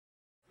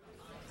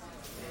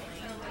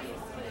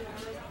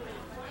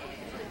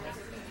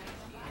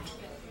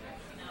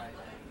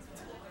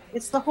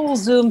It's the whole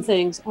Zoom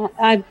things.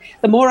 The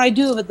more I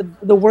do of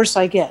it, the worse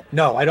I get.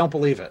 No, I don't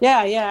believe it.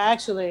 Yeah.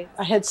 Actually,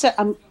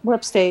 we're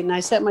upstate, and I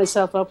set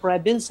myself up where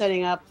I've been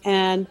setting up,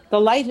 and the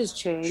light has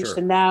changed, Sure.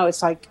 and now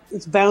it's like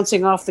it's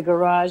bouncing off the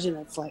garage, and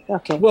it's like,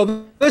 okay.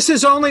 Well, this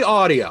is only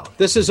audio.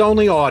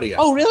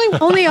 Oh, really?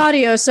 Only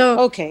audio. So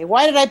okay.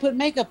 Why did I put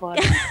makeup on?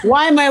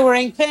 Why am I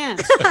wearing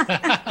pants?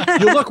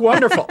 You look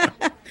wonderful.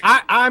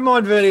 I'm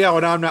on video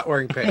and I'm not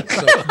wearing pants,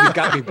 so you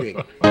got me beat.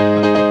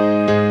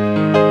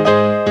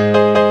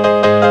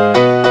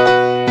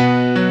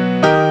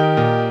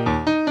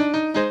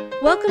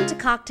 welcome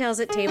to Cocktails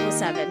at Table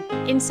 7,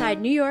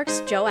 inside New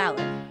York's Joe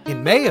Allen.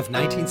 In May of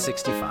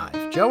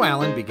 1965, Joe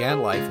Allen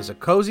began life as a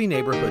cozy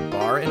neighborhood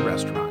bar and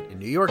restaurant in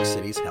New York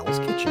City's Hell's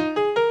Kitchen.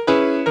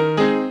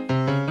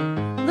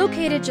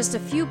 Located just a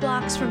few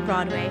blocks from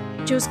Broadway,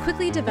 Joe's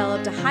quickly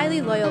developed a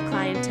highly loyal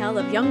clientele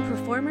of young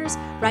performers,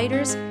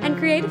 writers, and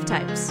creative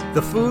types.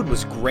 The food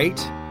was great,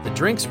 the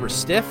drinks were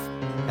stiff,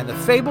 and the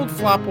fabled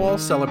flop wall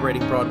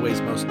celebrating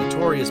Broadway's most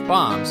notorious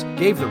bombs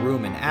gave the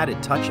room an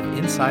added touch of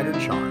insider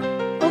charm.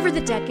 Over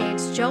the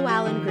decades, Joe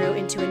Allen grew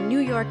into a New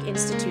York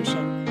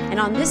institution, and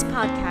on this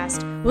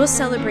podcast, we'll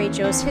celebrate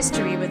Joe's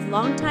history with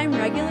longtime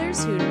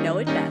regulars who know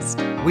it best.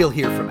 We'll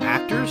hear from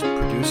actors,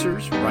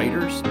 producers,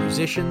 writers,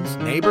 musicians,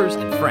 neighbors,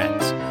 and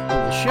friends who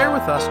will share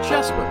with us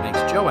just what makes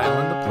Joe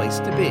Allen the place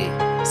to be.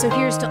 So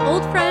here's to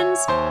old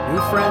friends,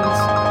 New friends,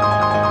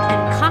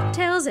 and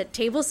cocktails at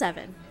Table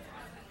 7.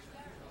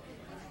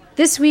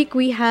 This week,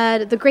 we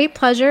had the great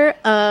pleasure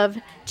of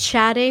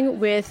chatting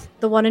with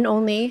the one and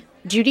only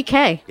Judy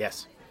Kaye.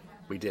 Yes,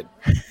 we did.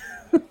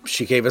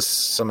 She gave us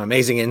some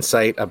amazing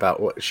insight about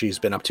what she's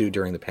been up to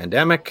during the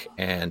pandemic,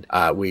 and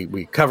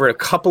we covered a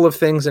couple of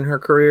things in her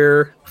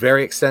career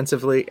very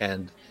extensively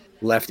and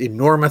left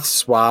enormous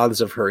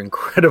swaths of her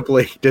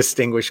incredibly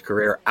distinguished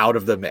career out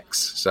of the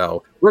mix.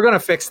 So we're going to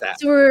fix that.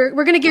 So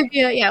we're going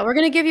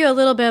to give you a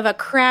little bit of a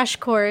crash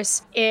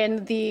course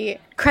in the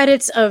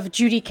credits of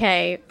Judy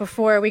Kaye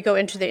before we go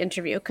into the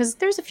interview, because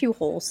there's a few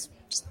holes.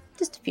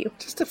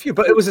 Just a few,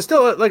 but it was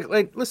still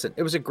listen,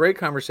 it was a great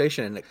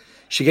conversation, and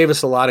she gave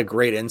us a lot of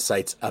great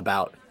insights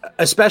about,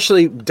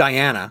 especially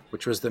Diana,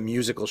 which was the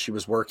musical she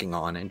was working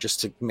on. And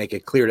just to make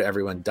it clear to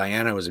everyone,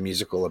 Diana is a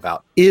musical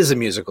about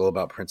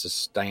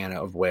Princess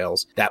Diana of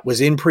Wales that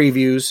was in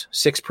previews,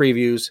 6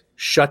 previews,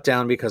 shut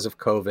down because of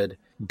COVID,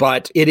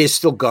 but it is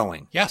still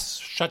going. Yes,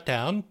 shut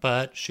down,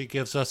 but she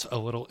gives us a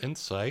little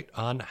insight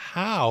on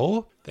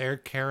how they're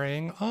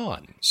carrying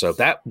on. So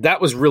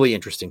that was really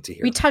interesting to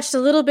hear. We touched a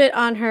little bit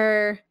on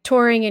her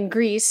touring in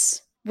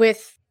Greece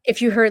with,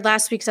 if you heard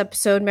last week's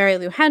episode, Mary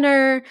Lou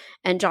Henner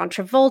and John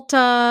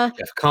Travolta,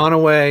 Jeff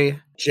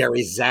Conaway,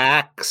 Jerry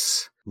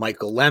Zaks,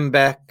 Michael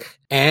Lembeck,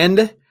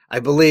 and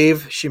I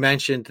believe she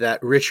mentioned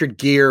that Richard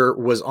Gere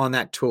was on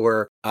that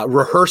tour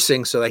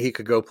rehearsing so that he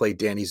could go play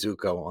Danny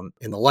Zuko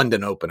in the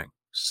London opening.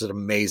 It's an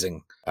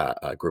amazing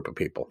group of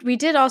people. We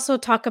did also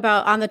talk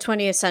about On the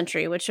 20th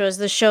Century, which was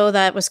the show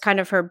that was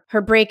kind of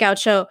her breakout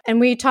show. And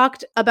we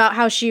talked about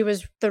how she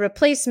was the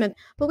replacement,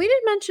 but we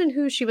didn't mention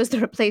who she was the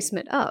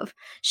replacement of.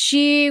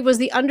 She was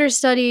the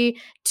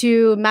understudy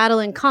to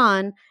Madeline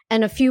Kahn.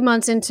 And a few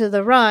months into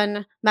the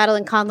run,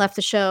 Madeline Kahn left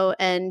the show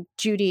and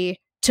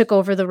Judy took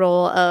over the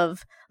role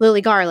of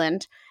Lily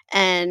Garland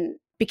and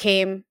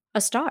became a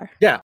star.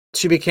 Yeah.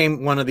 She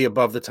became one of the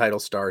above the title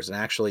stars. And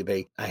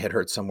actually, I had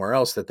heard somewhere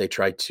else that they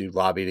tried to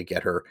lobby to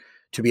get her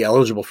to be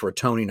eligible for a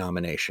Tony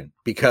nomination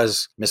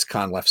because Miss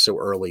Kahn left so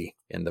early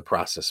in the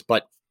process.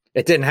 But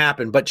it didn't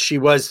happen. But she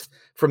was,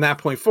 from that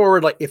point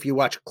forward, like if you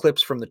watch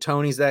clips from the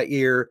Tonys that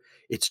year,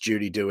 it's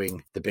Judy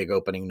doing the big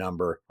opening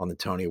number on the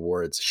Tony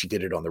Awards. She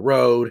did it on the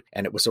road,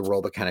 and it was a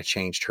role that kind of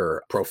changed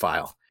her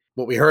profile.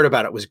 What we heard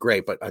about it was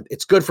great, but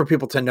it's good for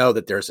people to know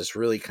that there's this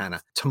really kind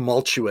of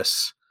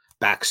tumultuous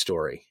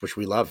backstory, which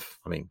we love.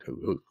 I mean,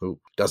 who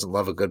doesn't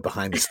love a good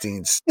behind the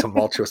scenes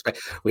tumultuous?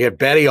 We had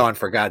Betty on,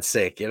 for God's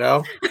sake,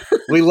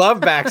 we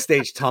love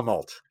backstage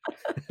tumult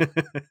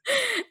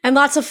and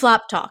lots of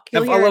flop talk. A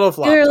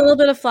little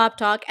bit of flop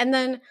talk, and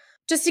then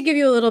just to give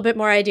you a little bit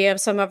more idea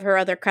of some of her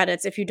other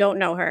credits, if you don't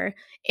know her,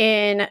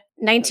 in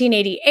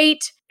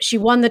 1988, she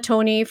won the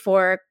Tony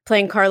for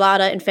playing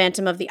Carlotta in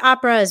Phantom of the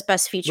Opera as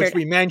Best Featured Which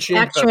we mentioned,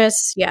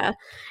 Actress. Yeah.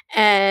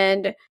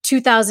 And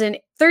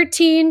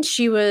 2013,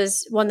 she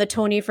won the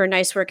Tony for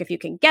Nice Work If You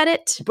Can Get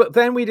It. But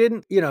then we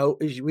didn't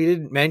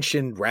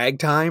mention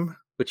Ragtime,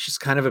 which is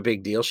kind of a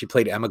big deal. She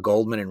played Emma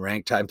Goldman in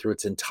Ragtime through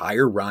its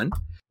entire run.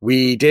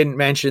 We didn't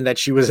mention that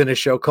she was in a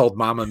show called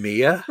Mamma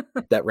Mia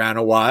that ran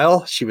a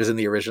while. She was in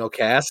the original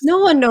cast. No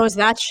one knows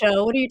that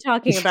show. What are you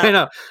talking about? I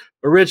know.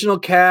 Original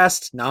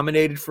cast,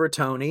 nominated for a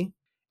Tony.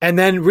 And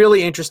then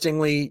really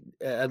interestingly,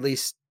 at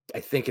least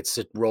I think it's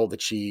a role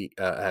that she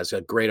has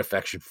a great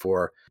affection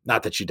for.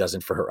 Not that she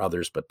doesn't for her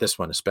others, but this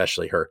one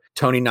especially, her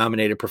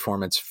Tony-nominated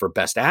performance for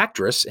Best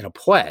Actress in a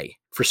play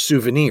for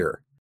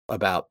Souvenir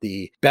about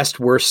the best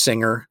worst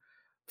singer,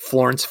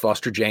 Florence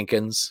Foster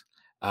Jenkins.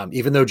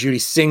 Even though Judy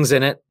sings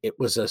in it, it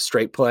was a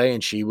straight play,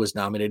 and she was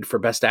nominated for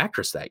Best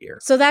Actress that year.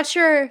 So that's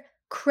your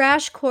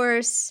crash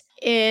course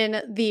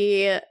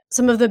in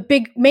some of the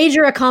big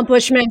major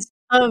accomplishments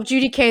of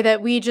Judy Kaye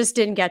that we just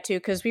didn't get to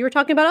because we were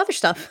talking about other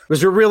stuff. It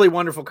was a really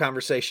wonderful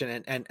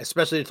conversation, and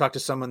especially to talk to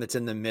someone that's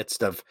in the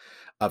midst of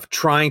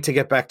trying to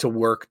get back to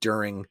work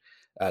during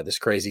this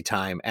crazy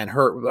time, and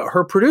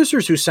her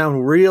producers who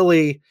sound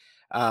really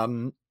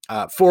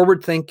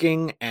forward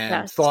thinking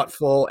and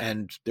thoughtful,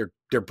 and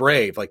they're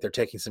brave, like they're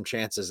taking some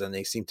chances, and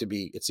it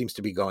seems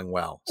to be going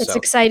well. It's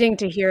exciting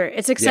to hear.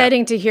 It's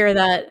exciting to hear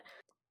that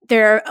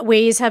there are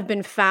ways have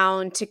been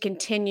found to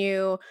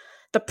continue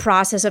the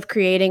process of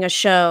creating a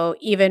show,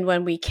 even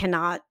when we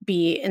cannot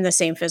be in the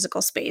same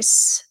physical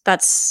space.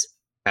 That's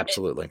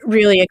absolutely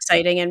really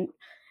exciting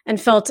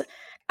and felt,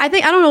 I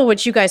don't know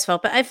what you guys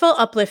felt, but I felt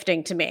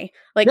uplifting to me.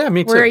 Like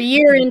me too. We're a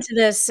year into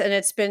this and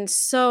it's been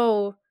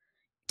so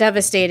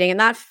devastating, and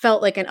that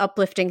felt like an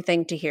uplifting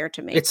thing to hear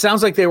to me. It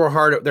sounds like they've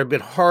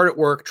been hard at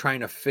work trying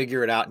to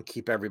figure it out and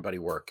keep everybody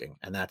working.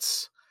 And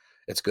it's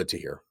good to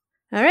hear.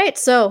 All right.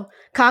 So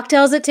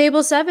Cocktails at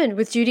Table 7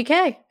 with Judy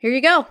Kaye. Here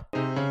you go.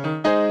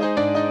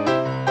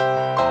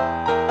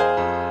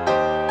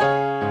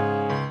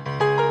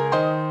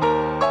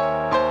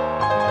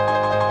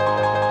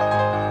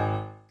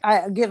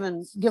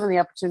 Given the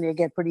opportunity, I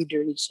get pretty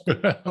dirty. So.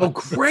 Oh,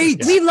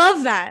 great! We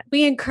love that.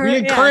 We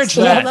encourage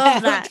that. We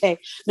love that. Okay,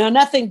 no,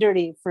 nothing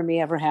dirty for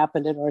me ever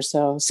happened at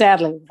Orso.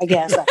 Sadly, I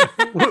guess.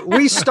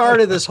 We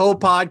started this whole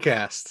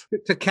podcast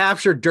to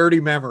capture dirty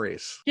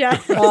memories.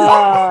 Yeah.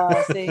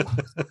 Oh, see.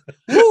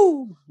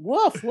 Woo!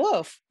 Woof!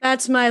 Woof!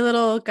 That's my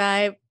little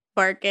guy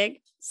barking.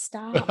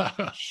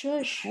 Stop.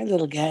 Shush. Our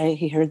little guy,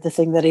 he heard the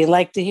thing that he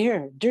liked to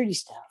hear. Dirty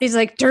stuff. He's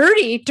like,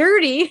 dirty.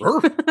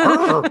 All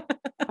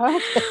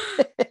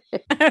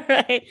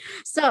right.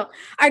 So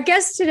our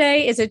guest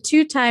today is a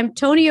 2-time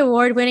Tony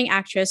Award-winning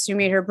actress who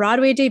made her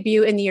Broadway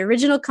debut in the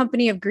original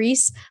company of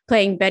Grease,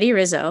 playing Betty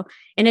Rizzo.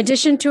 In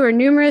addition to her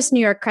numerous New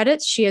York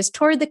credits, she has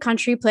toured the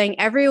country playing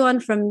everyone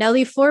from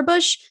Nellie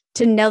Forbush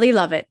to Nellie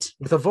Lovett.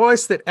 With a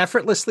voice that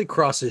effortlessly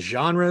crosses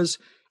genres,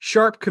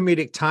 sharp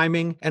comedic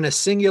timing, and a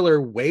singular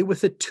way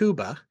with a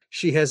tuba,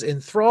 she has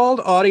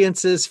enthralled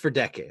audiences for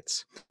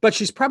decades. But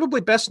she's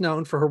probably best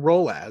known for her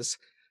role as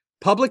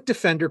public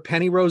defender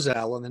Penny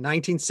Roselle in the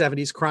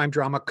 1970s crime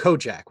drama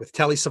Kojak with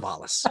Telly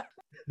Savalas.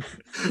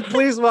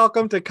 Please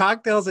welcome to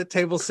Cocktails at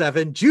Table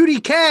 7, Judy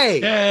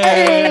Kaye.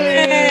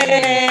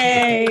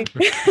 Hey!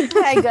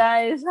 Hi,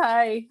 guys.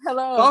 Hi.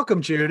 Hello.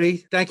 Welcome,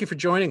 Judy. Thank you for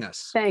joining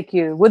us. Thank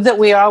you. Would that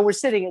we're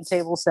sitting at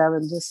Table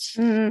 7, just,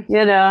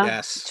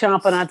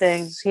 chomping on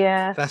things.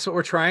 Yeah. That's what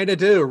we're trying to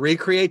do.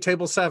 Recreate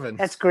Table 7.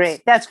 That's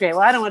great. Well,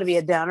 I don't want to be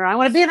a downer. I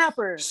want to be an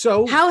upper.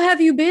 So how have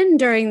you been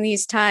during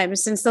these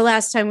times since the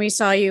last time we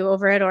saw you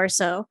over at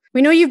Orso?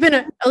 We know you've been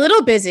a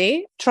little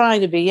busy. Trying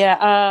to be,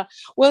 yeah.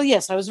 Well,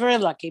 yes, I was very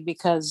lucky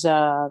because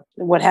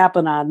what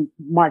happened on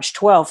March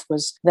 12th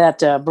was that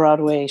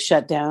Broadway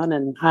shut down,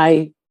 and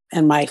I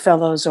and my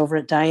fellows over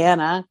at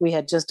Diana, we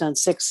had just done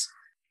six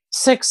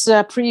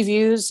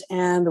previews,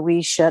 and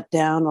we shut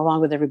down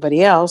along with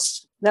everybody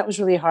else. That was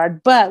really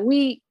hard, but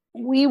we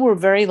were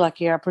very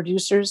lucky. Our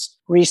producers,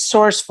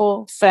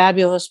 resourceful,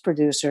 fabulous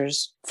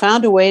producers,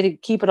 found a way to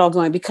keep it all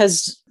going,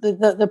 because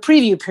the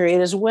preview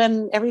period is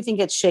when everything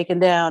gets shaken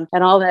down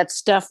and all that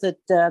stuff that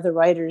the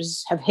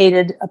writers have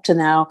hated up to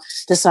now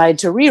decide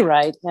to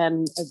rewrite.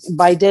 And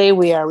by day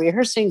we are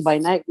rehearsing, by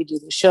night we do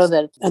the show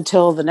that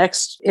until the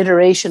next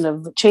iteration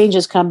of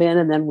changes come in,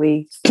 and then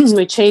we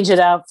we change it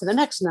out for the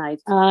next night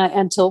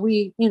until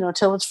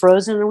till it's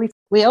frozen and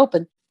we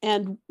open.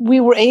 And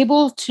we were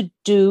able to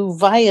do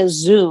via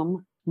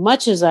Zoom,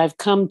 much as I've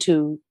come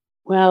to,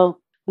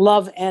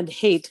 love and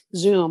hate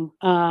Zoom.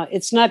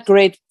 It's not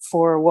great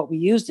for what we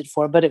used it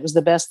for, but it was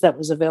the best that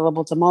was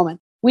available at the moment.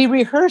 We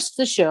rehearsed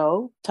the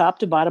show top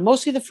to bottom,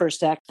 mostly the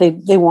first act.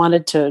 They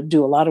wanted to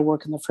do a lot of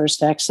work in the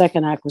first act.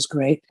 Second act was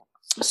great.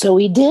 So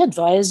we did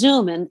via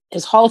Zoom. And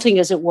as halting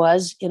as it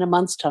was, in a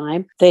month's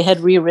time, they had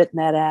rewritten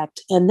that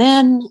act. And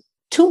then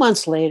 2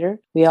 months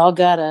later, we all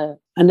got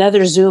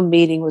another Zoom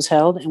meeting was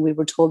held, and we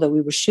were told that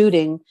we were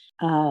shooting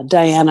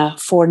Diana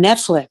for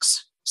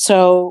Netflix.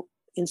 So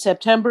in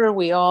September,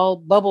 we all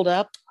bubbled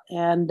up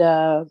and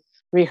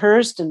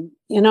rehearsed, and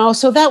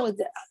so that was.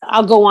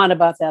 I'll go on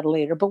about that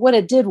later. But what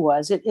it did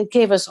was it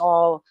gave us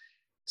all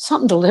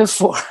something to live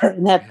for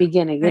in that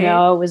beginning.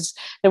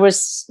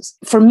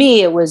 For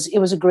me, it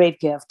was a great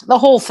gift. The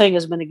whole thing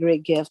has been a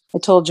great gift. I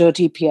told Joe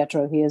T.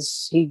 Pietro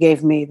he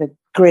gave me the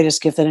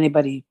greatest gift that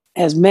anybody.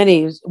 As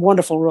many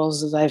wonderful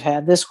roles as I've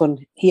had, this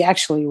one he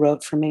actually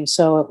wrote for me.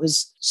 So it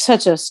was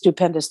such a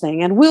stupendous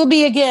thing, and will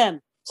be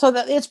again. So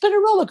that it's been a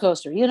roller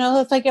coaster,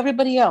 it's like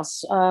everybody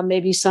else.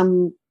 Maybe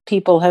some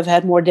people have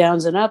had more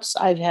downs than ups.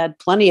 I've had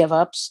plenty of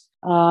ups.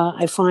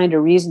 I find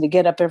a reason to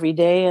get up every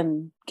day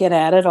and get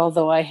at it.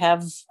 Although I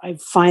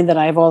find that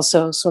I've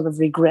also sort of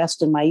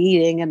regressed in my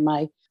eating and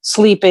my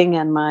sleeping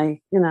and my,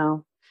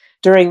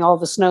 during all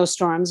the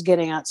snowstorms,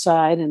 getting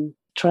outside and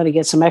try to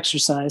get some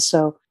exercise.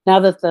 So now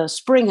that the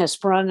spring has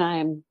sprung,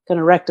 I'm going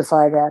to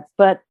rectify that.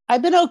 But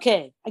I've been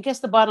okay. I guess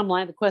the bottom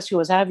line, the question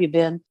was, how have you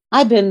been?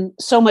 I've been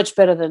so much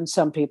better than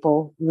some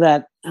people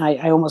that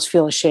I almost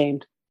feel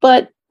ashamed.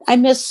 But I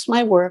miss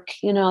my work.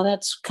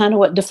 That's kind of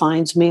what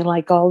defines me,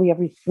 like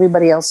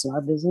everybody else in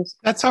our business.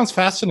 That sounds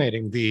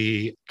fascinating.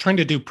 The trying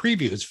to do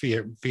previews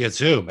via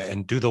Zoom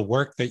and do the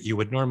work that you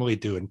would normally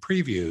do in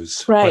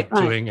previews, but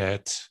doing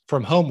it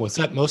from home. Was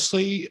that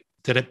mostly,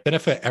 did it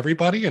benefit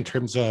everybody in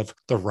terms of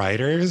the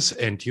writers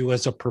and you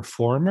as a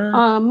performer?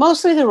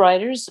 Mostly the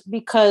writers,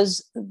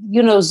 because,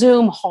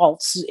 Zoom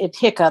halts, it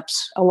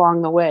hiccups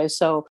along the way.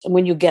 So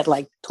when you get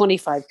like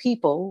 25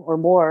 people or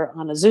more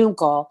on a Zoom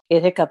call,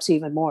 it hiccups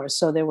even more.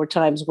 So there were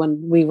times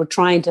when we were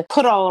trying to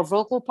put all our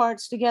vocal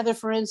parts together,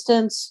 for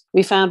instance.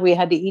 We found we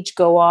had to each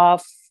go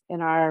off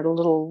in our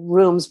little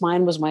rooms.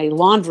 Mine was my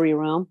laundry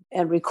room,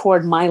 and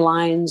record my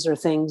lines or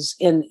things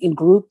in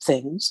group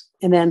things,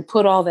 and then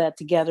put all that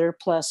together,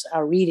 plus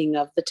our reading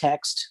of the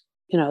text,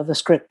 the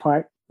script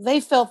part. They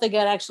felt they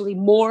got actually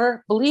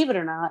more, believe it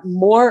or not,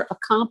 more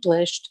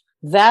accomplished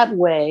that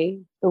way,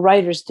 the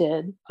writers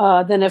did,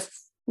 than if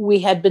we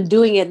had been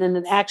doing it in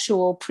an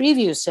actual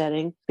preview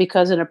setting,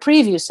 because in a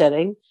preview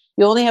setting,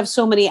 you only have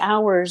so many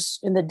hours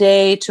in the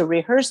day to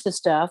rehearse the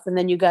stuff, and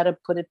then you got to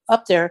put it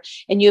up there,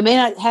 and you may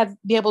not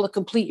be able to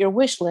complete your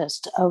wish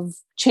list of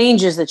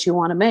changes that you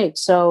want to make.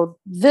 So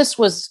this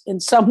was in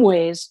some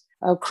ways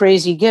a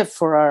crazy gift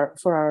for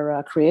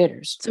our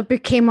creators. So it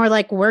became more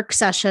like work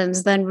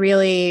sessions than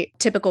really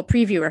typical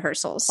preview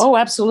rehearsals. Oh,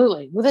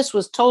 absolutely. Well, this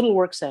was total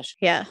work session.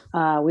 Yeah.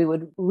 We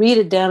would read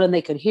it down and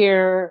they could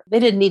hear. They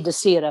didn't need to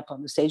see it up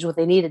on the stage. What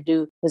they needed to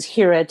do was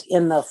hear it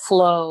in the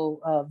flow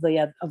of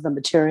the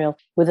material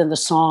within the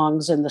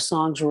songs, and the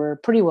songs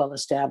were pretty well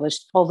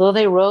established. Although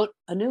they wrote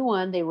a new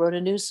one, they wrote a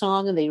new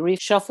song and they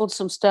reshuffled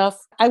some stuff.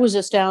 I was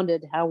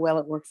astounded how well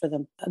it worked for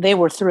them. They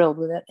were thrilled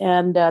with it.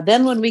 And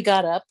then when we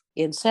got up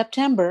in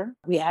September,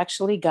 we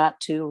actually got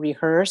to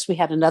rehearse. We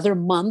had another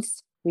month.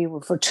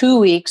 For 2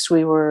 weeks,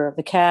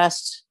 the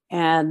cast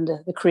and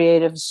the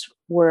creatives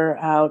were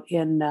out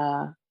in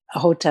a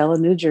hotel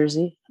in New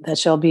Jersey that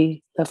shall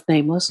be left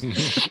nameless.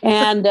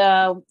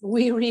 And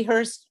we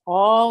rehearsed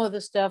all of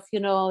the stuff,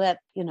 that,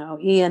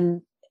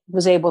 Ian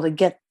was able to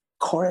get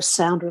chorus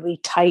sound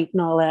really tight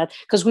and all that,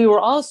 because we were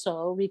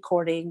also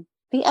recording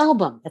the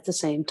album at the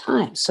same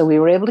time. So we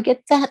were able to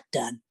get that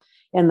done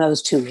in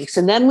those 2 weeks.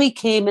 And then we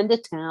came into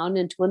town,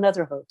 into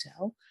another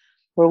hotel,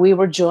 where we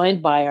were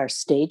joined by our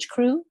stage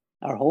crew,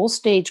 our whole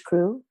stage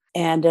crew,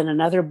 and in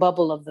another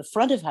bubble of the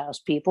front of house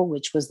people,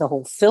 which was the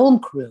whole film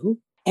crew.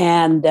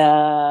 And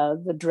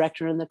the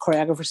director and the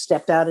choreographer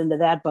stepped out into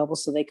that bubble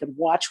so they could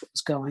watch what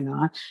was going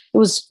on. It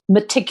was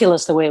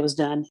meticulous the way it was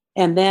done.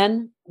 And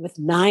then with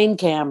 9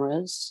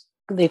 cameras,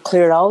 they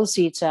cleared all the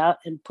seats out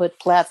and put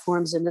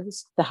platforms into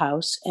the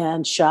house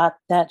and shot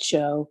that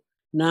show,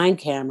 9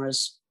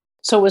 cameras.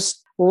 So it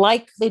was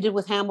like they did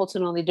with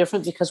Hamilton, only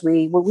different, because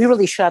we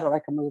really shot it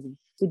like a movie.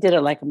 We did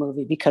it like a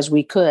movie because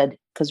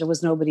there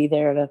was nobody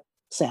there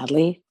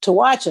sadly to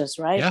watch us,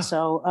 right? Yeah.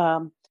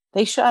 So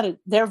they shot it.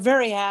 They're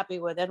very happy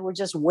with it. We're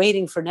just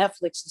waiting for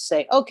Netflix to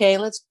say, okay,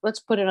 let's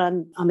put it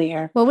on the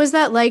air. What was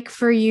that like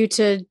for you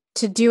to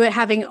do it,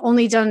 having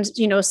only done,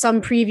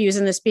 some previews,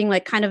 and this being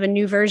like kind of a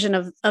new version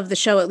of the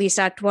show? At least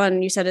Act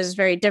 1, you said, is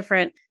very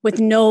different,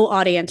 with no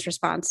audience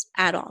response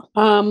at all.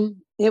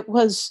 It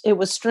was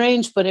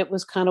strange, but it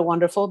was kind of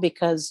wonderful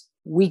because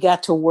we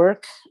got to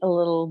work a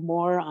little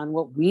more on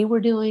what we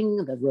were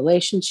doing, the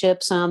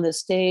relationships on the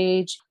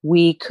stage.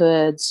 We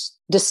could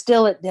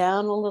distill it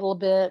down a little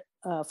bit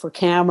for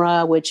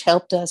camera, which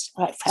helped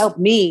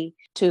me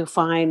to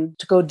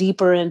go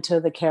deeper into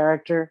the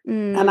character.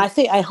 And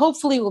I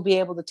hopefully will be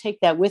able to take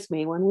that with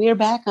me when we are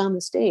back on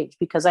the stage,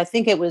 because I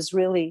think it was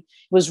really,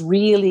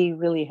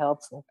 really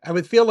helpful. I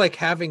would feel like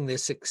having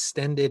this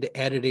extended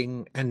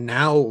editing and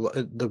now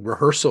the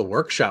rehearsal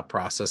workshop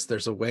process,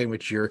 there's a way in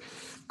which you're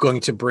going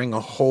to bring a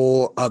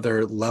whole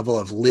other level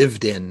of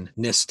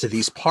lived-in-ness to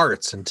these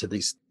parts, and to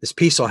this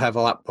piece will have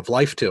a lot of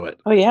life to it.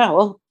 Oh yeah.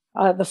 Well,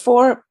 the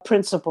 4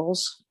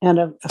 principals and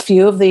a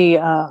few of the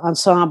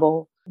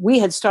ensemble, we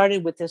had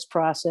started with this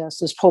process,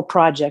 this whole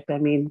project. I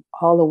mean,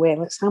 all the way,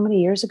 how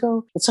many years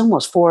ago? It's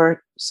almost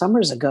 4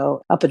 summers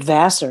ago, up at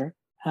Vassar,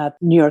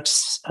 New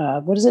York's,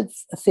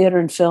 Theater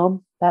and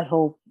Film, that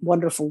whole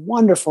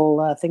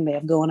wonderful thing they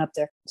have going up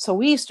there. So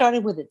we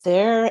started with it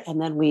there, and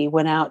then we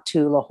went out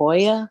to La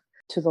Jolla,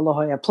 to the La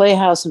Jolla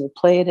Playhouse, and we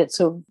played it.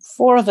 So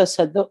 4 of us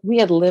had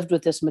lived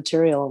with this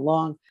material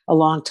a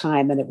long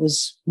time, and it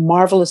was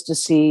marvelous to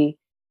see,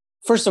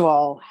 first of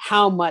all,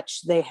 how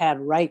much they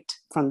had right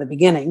from the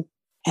beginning,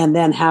 and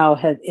then how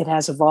it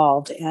has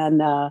evolved.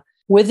 And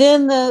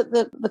within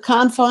the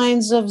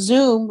confines of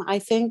Zoom, I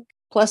think,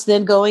 plus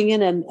then going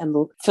in and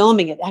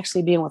filming it,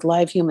 actually being with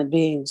live human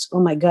beings.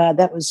 Oh my God,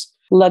 that was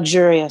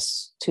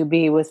luxurious to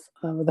be with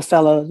the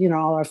fellows,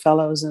 all our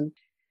fellows. And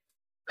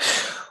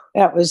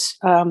that was,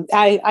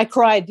 I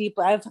cried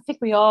deeply. I think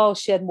we all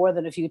shed more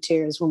than a few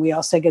tears when we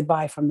all said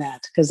goodbye from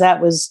that, because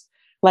that was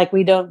Like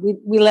we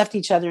left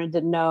each other and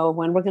didn't know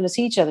when we're going to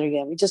see each other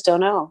again. We just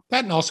don't know.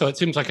 That, and also it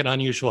seems like an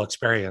unusual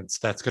experience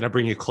that's going to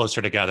bring you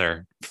closer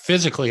together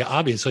physically,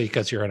 obviously,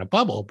 because you're in a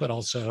bubble, but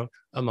also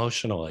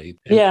emotionally.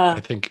 And yeah.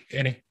 I think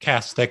any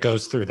cast that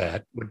goes through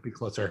that would be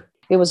closer.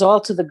 It was all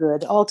to the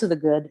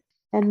good.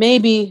 And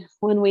maybe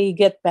when we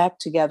get back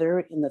together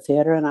in the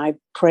theater, and I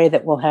pray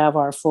that we'll have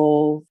our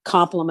full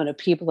complement of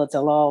people, that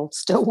they'll all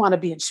still want to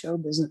be in show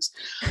business,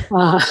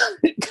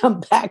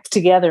 come back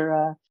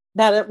together,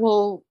 that it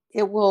will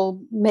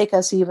make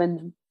us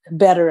even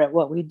better at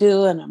what we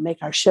do, and make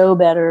our show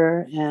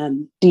better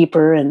and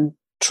deeper and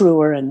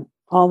truer and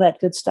all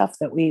that good stuff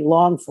that we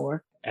long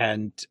for.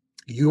 And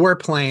you are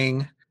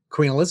playing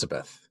Queen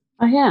Elizabeth.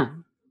 I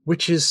am.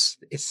 Which is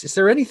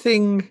there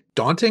anything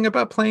daunting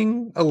about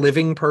playing a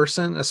living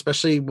person,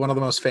 especially one of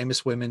the most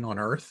famous women on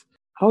earth?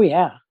 Oh,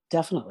 yeah,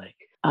 definitely.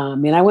 I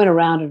mean, I went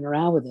around and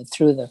around with it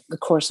through the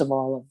course of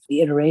all of the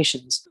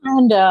iterations.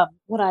 And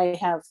what I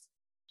have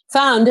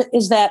found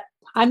is that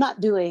I'm not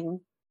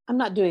doing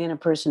an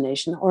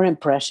impersonation or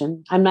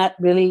impression. I'm not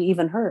really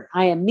even her.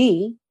 I am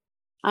me,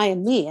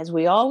 as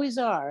we always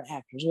are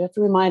actors. We have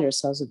to remind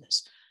ourselves of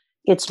this.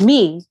 It's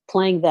me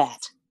playing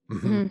that.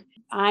 Mm-hmm.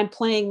 I'm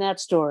playing that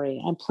story.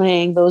 I'm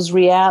playing those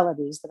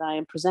realities that I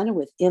am presented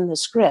with in the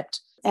script.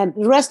 And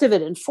the rest of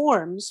it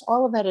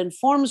all of that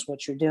informs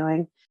what you're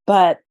doing.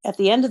 But at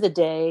the end of the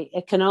day,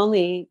 it can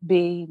only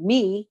be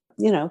me,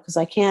 because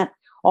I can't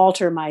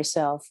alter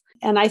myself.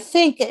 And I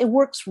think it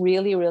works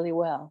really, really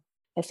well.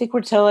 I think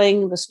we're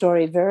telling the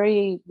story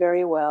very,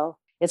 very well.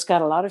 It's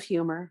got a lot of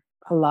humor,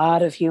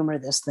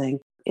 this thing.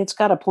 It's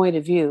got a point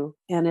of view,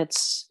 and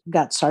it's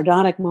got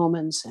sardonic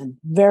moments and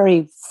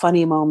very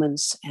funny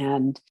moments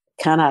and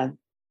kind of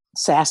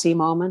sassy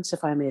moments,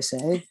 if I may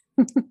say,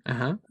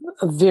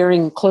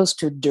 veering close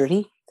to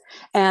dirty.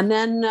 And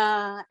then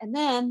at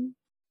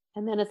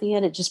the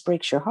end, it just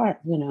breaks your heart,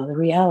 the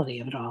reality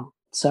of it all.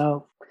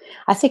 So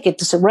I think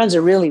it runs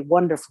a really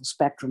wonderful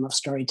spectrum of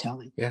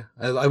storytelling. Yeah.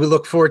 I would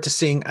look forward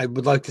to I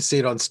would like to see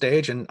it on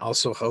stage, and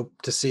also hope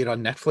to see it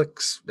on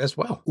Netflix as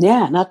well.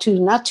 Yeah. Not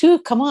too.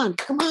 Come on,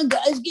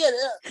 guys, get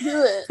up,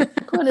 do it,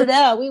 put it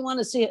out. We want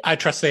to see it. I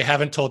trust they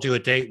haven't told you a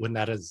date when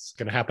that is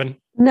going to happen.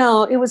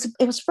 No, it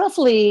was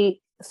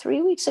roughly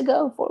 4 weeks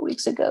ago.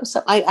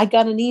 So I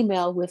got an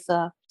email with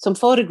some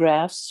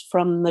photographs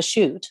from the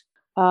shoot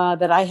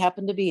that I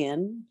happened to be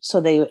in. So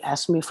they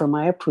asked me for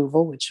my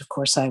approval, which of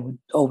course I would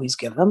always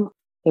give them.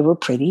 They were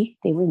pretty.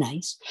 They were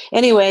nice.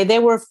 Anyway,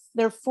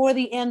 they're for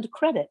the end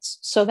credits.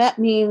 So that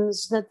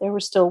means that they were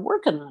still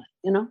working on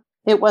it,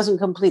 It wasn't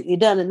completely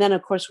done. And then,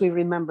 of course, we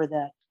remember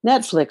that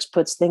Netflix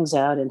puts things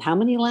out in how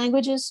many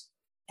languages?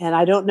 And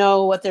I don't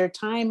know what their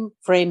time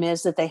frame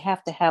is that they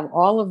have to have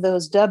all of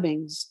those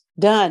dubbings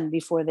done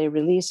before they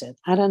release it.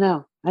 I don't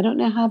know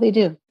how they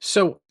do.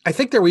 So I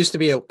think there used to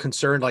be a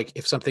concern, like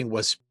if something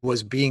was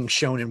being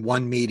shown in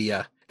one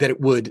media, that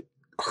it would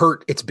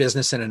hurt its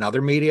business in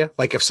another media.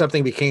 Like if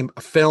something became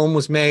a film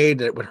was made,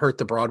 that it would hurt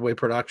the Broadway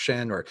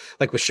production, or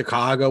like with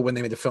Chicago, when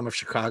they made the film of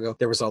Chicago,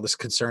 there was all this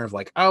concern of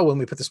like, oh, when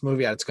we put this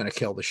movie out, it's going to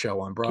kill the show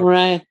on Broadway.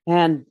 Right.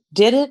 And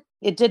did it?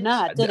 It did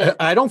not, did it?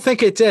 I don't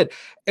think it did.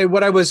 And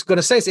what I was going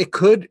to say is it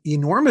could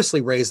enormously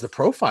raise the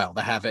profile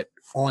to have it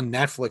on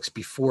Netflix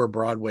before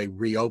Broadway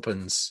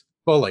reopens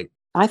fully.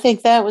 I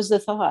think that was the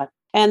thought.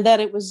 And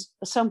that it was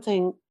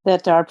something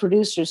that our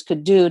producers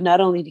could do, not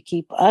only to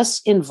keep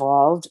us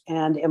involved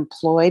and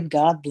employed,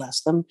 God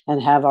bless them,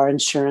 and have our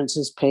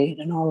insurances paid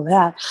and all of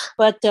that,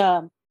 but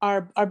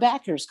our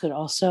backers could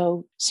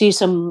also see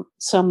some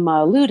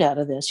loot out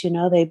of this.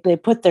 They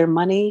put their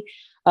money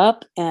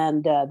up,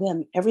 and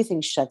then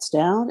everything shuts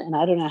down. And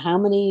I don't know how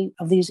many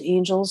of these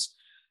angels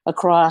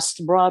across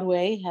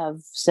Broadway have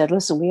said,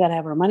 listen, we got to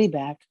have our money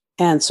back.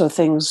 And so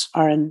things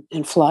are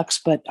in flux,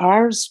 but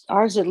ours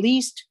at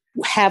least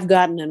have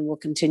gotten and will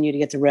continue to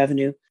get the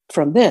revenue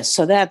from this.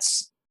 So that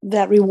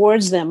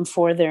rewards them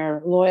for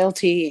their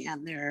loyalty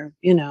and their,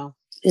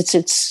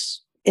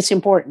 it's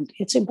important.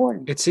 It's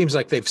important. It seems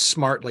like they've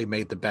smartly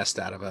made the best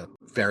out of a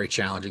very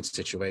challenging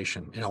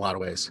situation in a lot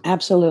of ways.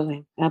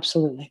 Absolutely.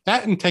 Absolutely.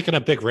 That and taking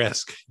a big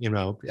risk,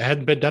 it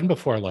hadn't been done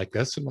before like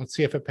this, and let's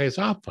see if it pays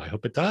off. I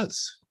hope it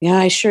does. Yeah,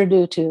 I sure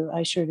do too.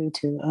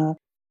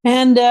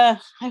 And I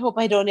hope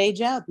I don't age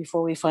out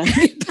before we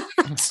finally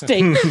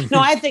stay. No,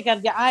 I think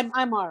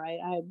I'm all right.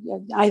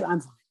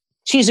 I'm fine.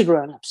 She's a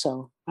grown up,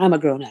 so I'm a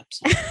grown up.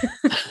 So.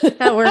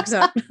 That works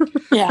out.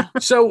 Yeah.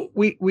 So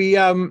we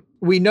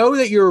know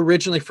that you're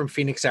originally from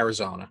Phoenix,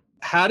 Arizona.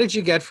 How did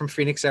you get from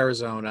Phoenix,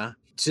 Arizona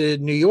to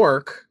New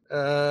York?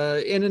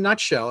 In a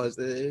nutshell,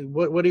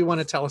 what do you want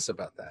to tell us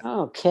about that?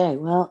 Okay.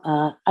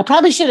 Well, I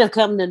probably should have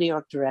come to New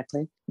York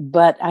directly,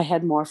 but I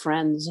had more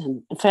friends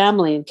and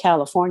family in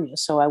California.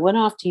 So I went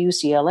off to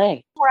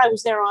UCLA, where I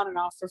was there on and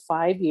off for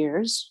 5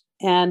 years.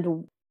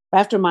 And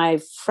after my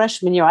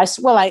freshman year,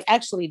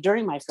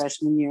 during my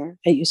freshman year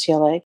at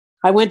UCLA,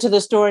 I went to the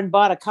store and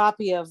bought a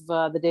copy of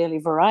the Daily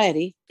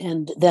Variety.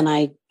 And then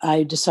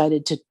I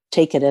decided to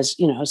take it as,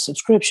 a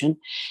subscription.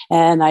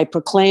 And I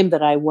proclaimed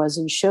that I was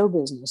in show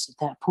business at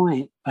that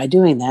point by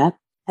doing that.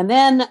 And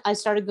then I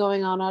started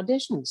going on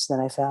auditions that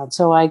I found.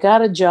 So I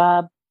got a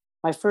job.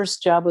 My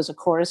first job was a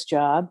chorus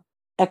job,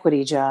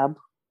 equity job.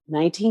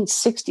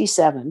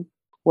 1967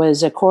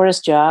 was a chorus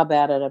job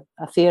at a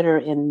theater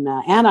in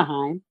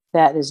Anaheim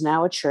that is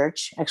now a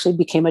church. Actually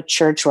became a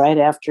church right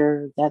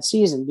after that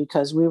season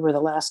because we were the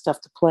last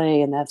stuff to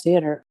play in that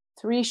theater.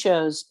 3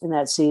 shows in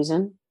that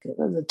season. It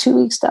was a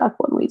 2-week stock,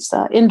 1-week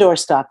stock, indoor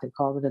stock, they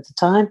called it at the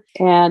time.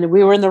 And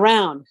we were in the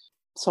round.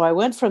 So I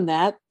went from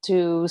that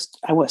to,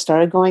 I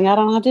started going out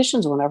on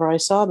auditions whenever I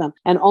saw them.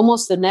 And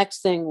almost the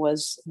next thing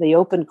was the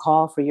open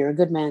call for You're a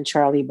Good Man,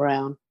 Charlie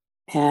Brown.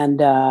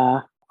 And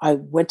I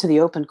went to the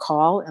open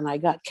call and I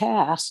got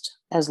cast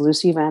as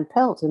Lucy Van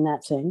Pelt in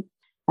that thing.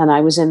 And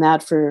I was in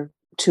that for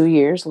 2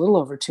 years, a little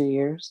over 2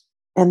 years.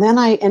 And then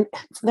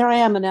there I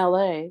am in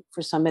LA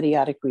for some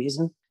idiotic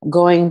reason,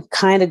 going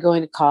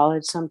to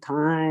college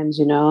sometimes,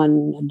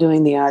 and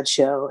doing the odd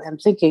show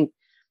and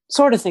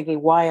sort of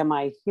thinking, why am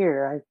I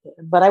here?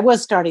 But I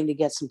was starting to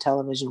get some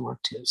television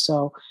work too.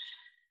 So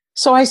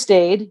I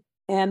stayed.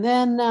 And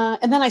then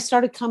I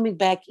started coming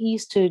back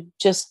east to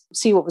just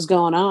see what was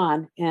going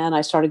on. And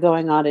I started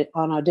going on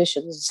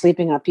auditions,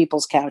 sleeping on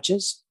people's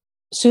couches.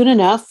 Soon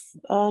enough,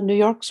 New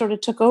York sort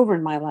of took over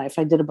in my life.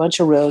 I did a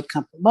bunch of road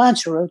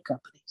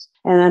companies.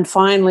 And then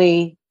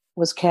finally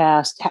was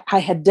cast. I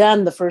had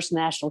done the first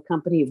national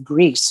company of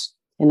Grease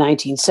in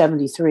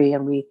 1973.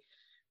 And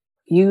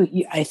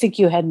I think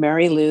you had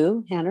Mary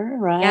Lou Henner,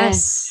 right?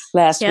 Yes.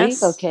 Last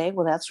week. Okay.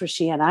 Well, that's where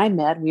she and I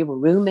met. We were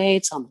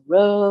roommates on the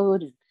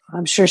road.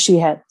 I'm sure she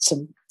had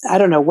I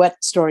don't know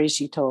what stories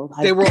she told.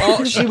 They were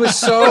all, she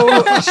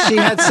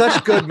had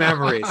such good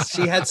memories.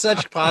 She had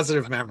such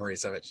positive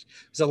memories of it.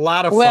 It was a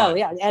lot of fun. Well,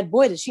 yeah. And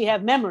boy, does she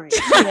have memories.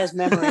 She has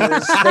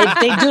memories.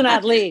 They do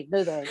not leave,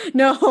 do they?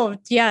 No.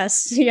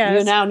 Yes.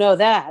 You now know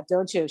that,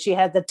 don't you? She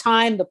had the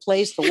time, the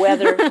place, the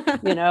weather,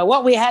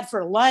 what we had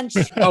for lunch.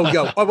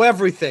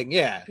 Everything.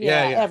 Yeah.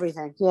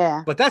 Everything.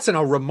 Yeah. But that's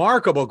a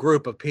remarkable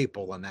group of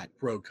people in that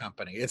road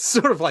company. It's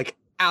sort of like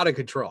out of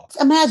control.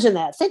 Imagine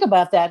that. Think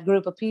about that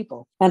group of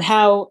people and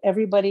how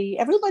everybody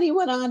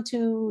went on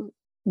to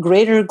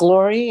greater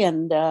glory,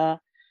 and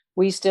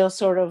we still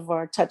sort of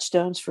are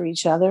touchstones for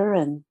each other.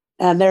 And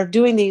they're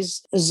doing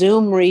these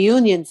Zoom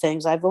reunion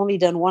things. I've only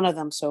done one of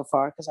them so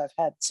far because I've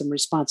had some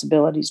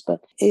responsibilities, but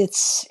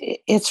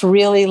it's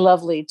really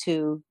lovely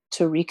to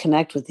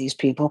reconnect with these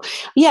people.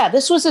 Yeah,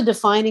 this was a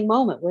defining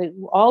moment.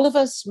 All of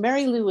us,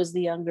 Mary Lou was the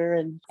younger,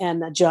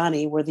 and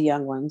Johnny were the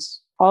young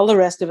ones. All the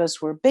rest of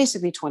us were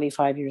basically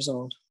 25 years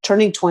old,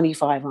 turning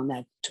 25 on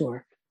that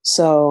tour.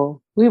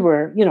 So we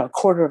were, a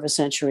quarter of a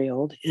century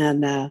old,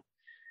 and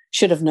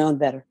should have known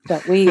better.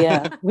 But we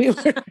were.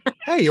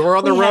 Hey, you were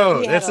on the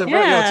road. It's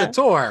a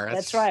tour.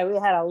 That's right. We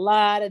had a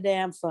lot of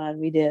damn fun.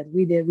 We did.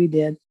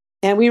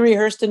 And we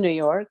rehearsed in New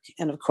York.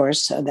 And of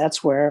course,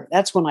 that's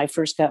when I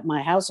first got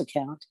my house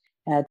account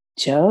at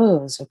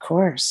Joe's, of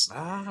course.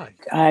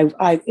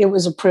 It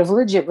was a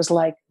privilege. It was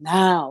like,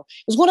 now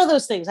it was one of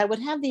those things. I would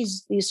have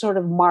these sort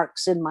of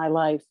marks in my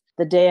life.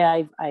 The day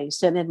I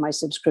sent in my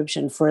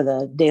subscription for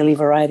the Daily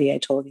Variety, I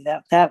told you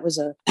that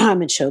was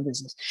I'm in show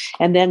business.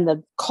 And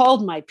then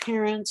called my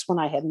parents when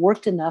I had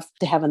worked enough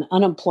to have an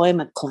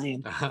unemployment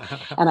claim.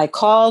 And I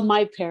called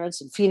my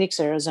parents in Phoenix,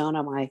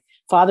 Arizona. My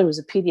father was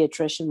a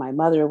pediatrician. My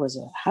mother was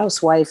a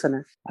housewife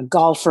and a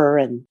golfer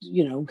and,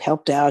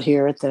 helped out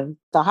here at the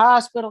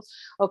hospital.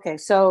 Okay,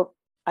 so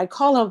I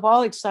called them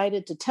all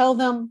excited to tell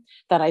them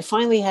that I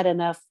finally had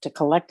enough to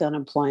collect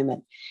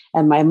unemployment.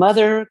 And my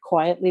mother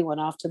quietly went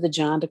off to the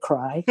John to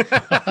cry.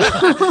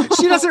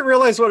 She doesn't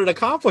realize what an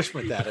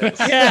accomplishment that is.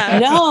 Yeah.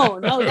 No,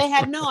 they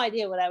had no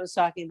idea what I was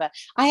talking about.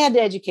 I had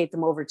to educate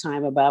them over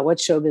time about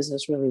what show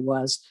business really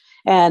was.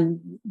 And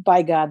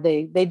by God,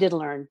 they did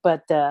learn.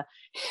 But I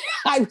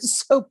was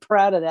so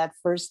proud of that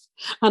first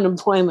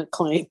unemployment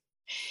claim.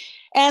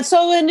 And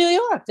so in New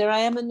York, there I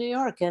am in New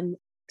York in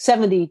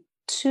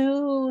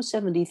 72,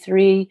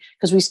 73,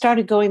 because we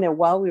started going there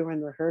while we were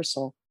in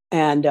rehearsal.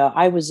 And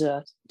I was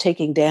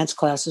taking dance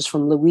classes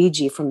from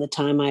Luigi from the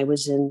time I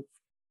was in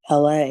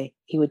LA.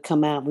 He would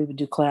come out, we would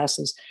do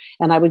classes.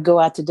 And I would go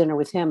out to dinner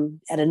with him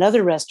at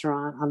another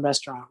restaurant on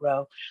Restaurant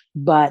Row,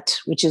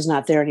 which is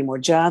not there anymore.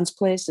 John's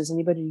Place.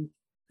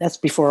 That's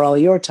before all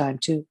your time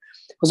too.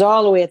 It was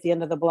all the way at the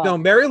end of the block. No,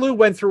 Mary Lou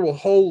went through a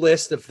whole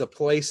list of the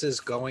places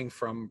going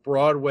from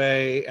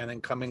Broadway and then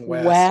coming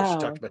west. Wow. So she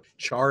talked about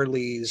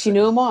Charlie's. She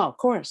knew them all, of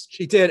course.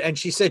 She did. And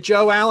she said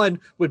Joe Allen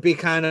would be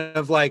kind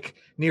of like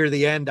near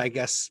the end, I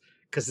guess,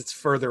 because it's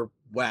further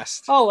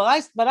west. Oh,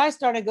 well, but I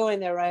started going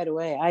there right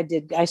away.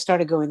 I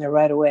started going there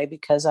right away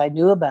because I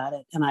knew about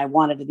it and I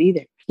wanted to be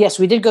there. Yes,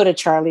 we did go to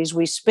Charlie's.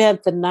 We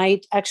spent the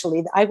night,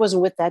 actually, I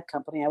wasn't with that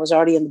company. I was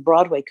already in the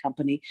Broadway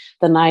company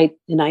the night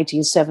in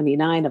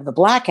 1979 of the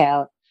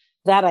blackout.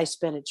 That I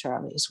spent at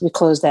Charlie's. We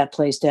closed that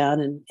place down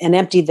and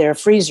emptied their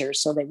freezers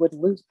so they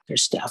wouldn't lose their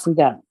stuff. We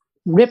got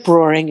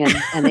rip-roaring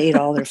and ate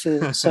all their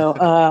food.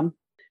 So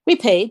we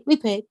paid.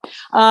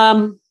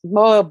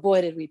 Oh,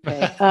 boy, did we pay.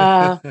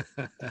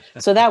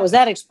 So that was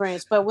that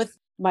experience. But with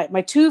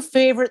my two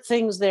favorite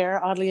things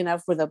there, oddly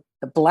enough, were the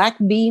black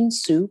bean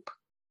soup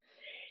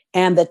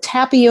and the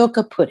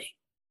tapioca pudding.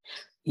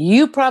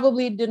 You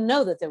probably didn't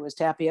know that there was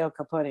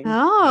tapioca pudding.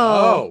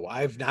 Oh,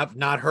 I've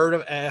not heard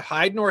of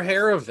hide nor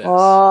hair of this.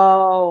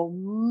 Oh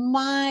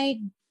my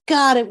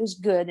God, it was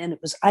good. And it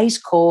was ice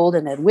cold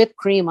and had whipped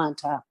cream on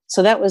top.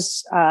 So that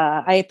was,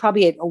 I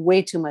probably ate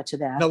way too much of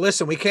that. No,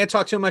 listen, we can't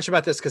talk too much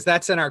about this because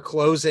that's in our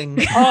closing.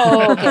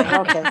 Oh,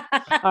 okay.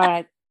 All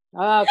right.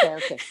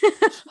 Okay.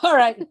 All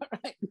right.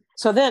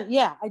 So then,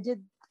 yeah, I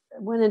did.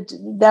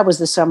 That was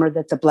the summer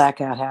that the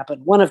blackout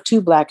happened. One of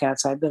two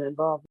blackouts I've been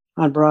involved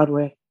on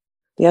Broadway.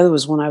 The other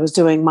was when I was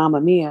doing Mamma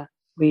Mia.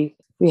 We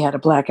had a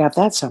blackout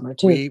that summer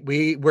too.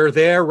 We were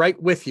there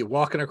right with you,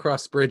 walking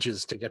across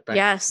bridges to get back.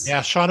 Yes.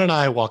 Yeah, Sean and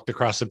I walked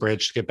across the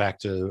bridge to get back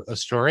to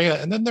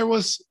Astoria, and then there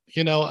was,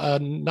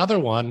 another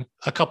one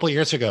a couple of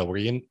years ago. Were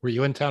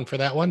you in town for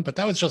that one? But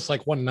that was just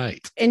like one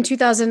night in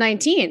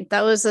 2019.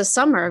 That was the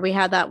summer we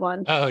had that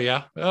one. Oh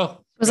yeah. Oh.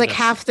 It was like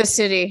half the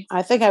city.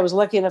 I think I was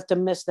lucky enough to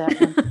miss that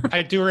one.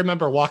 I do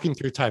remember walking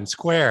through Times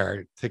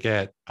Square to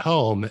get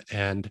home,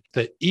 and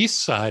the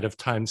east side of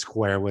Times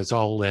Square was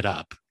all lit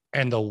up,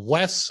 and the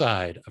west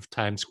side of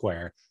Times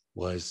Square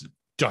was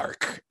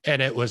dark.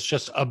 And it was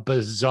just a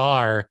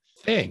bizarre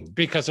thing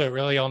because it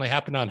really only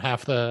happened on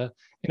half the,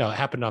 it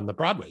happened on the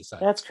Broadway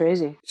side. That's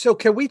crazy. So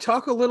can we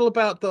talk a little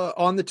about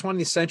On the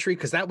 20th Century?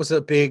 Because that was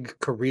a big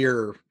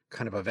career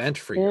kind of event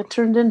for you. It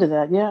turned into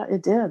that. Yeah,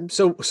 it did.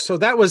 So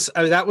that was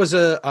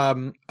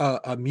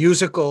a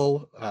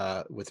musical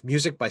with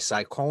music by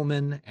Cy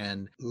Coleman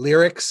and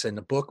lyrics and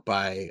a book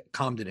by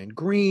Comden and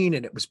Green,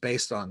 and it was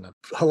based on the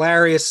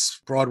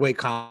hilarious Broadway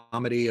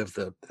comedy of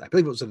I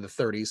believe it was in the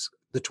 30s,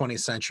 the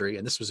 20th century,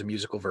 and this was a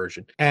musical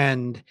version.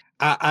 And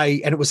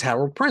and it was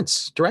Harold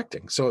Prince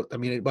directing. So I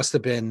mean, it must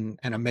have been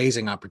an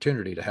amazing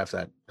opportunity to have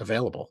that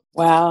available.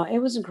 Wow, it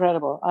was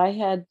incredible.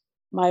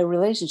 My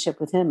relationship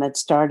with him had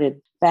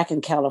started back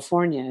in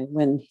California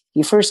when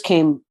he first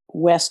came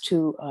west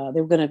to,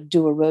 they were going to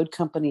do a road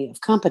company,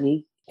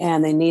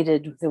 and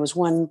there was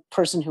one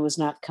person who was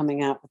not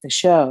coming out with the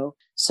show.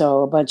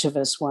 So a bunch of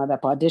us wound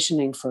up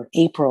auditioning for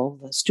April,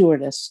 the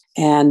stewardess.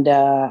 And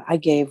I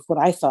gave what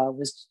I thought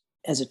was,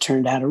 as it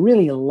turned out, a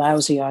really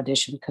lousy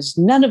audition because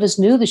none of us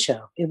knew the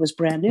show. It was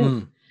brand new.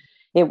 Mm.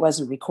 It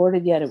wasn't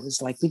recorded yet. It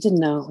was like, we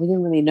didn't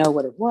really know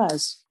what it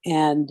was.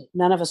 And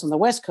none of us on the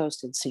West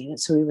Coast had seen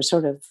it. So we were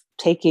sort of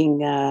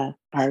taking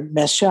our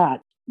best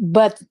shot.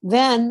 But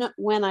then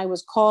when I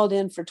was called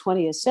in for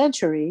 20th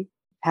Century,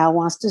 Hal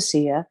wants to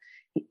see you.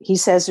 He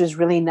says there's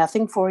really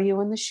nothing for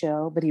you in the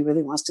show, but he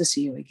really wants to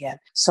see you again.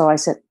 So I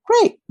said,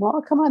 great,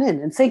 well, come on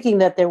in. And thinking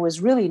that there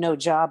was really no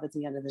job at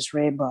the end of this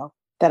rainbow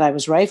that I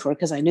was right for,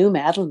 because I knew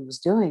Madeline was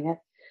doing it.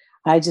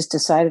 I just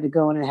decided to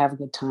go in and have a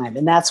good time.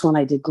 And that's when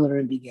I did Glitter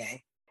and Be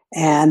Gay.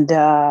 And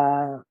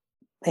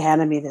they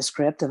handed me the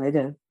script, and I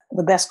did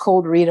the best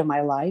cold read of my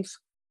life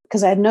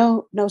because I had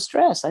no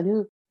stress. I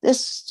knew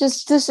this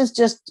is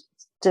just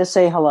to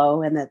say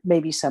hello, and that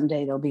maybe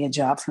someday there'll be a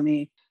job for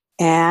me.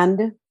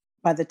 And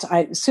by the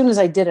time, as soon as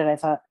I did it, I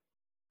thought,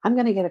 I'm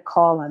going to get a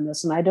call on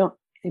this, and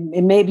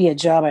it may be a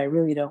job I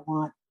really don't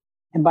want.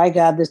 And by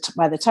God,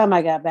 by the time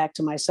I got back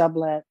to my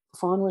sublet, the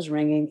phone was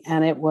ringing,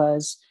 and it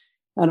was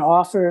an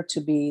offer to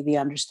be the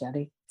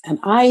understudy. And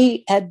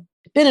I had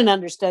been an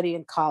understudy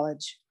in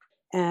college,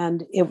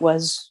 and it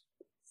was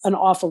an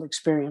awful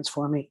experience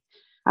for me.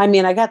 I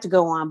mean, I got to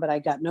go on, but I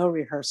got no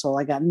rehearsal.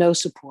 I got no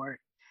support.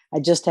 I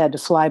just had to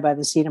fly by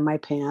the seat of my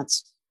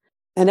pants.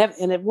 And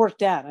it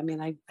worked out. I mean,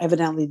 I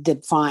evidently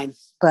did fine,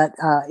 but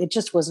it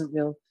just wasn't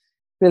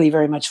really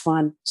very much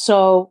fun.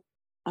 So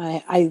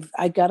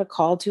I got a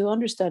call to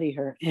understudy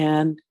her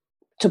and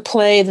to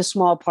play the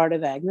small part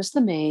of Agnes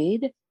the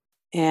maid.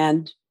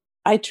 And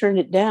I turned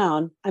it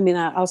down. I mean,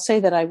 I'll say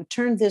that I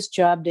turned this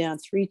job down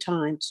 3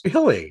 times.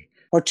 Really?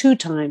 Or two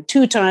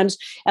times.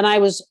 And I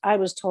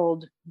was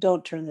told,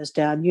 don't turn this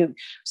down.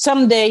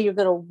 Someday you're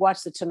going to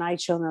watch the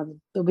Tonight Show. Now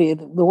there'll be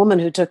the woman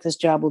who took this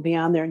job will be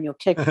on there and you'll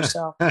kick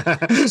yourself.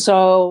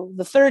 So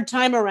the 3rd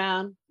time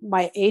around,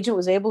 my agent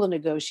was able to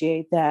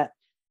negotiate that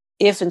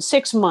if in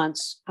 6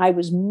 months I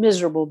was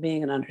miserable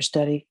being an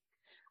understudy,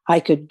 I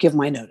could give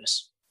my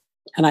notice.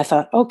 And I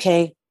thought,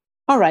 okay,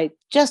 all right,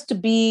 just to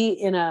be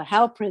in a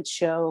Hal Prince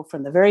show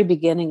from the very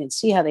beginning and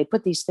see how they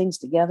put these things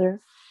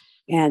together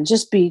and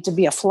just to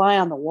be a fly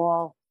on the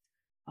wall,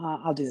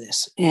 I'll do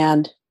this.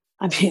 And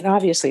I mean,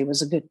 obviously it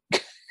was a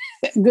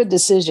good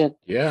decision.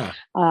 Yeah.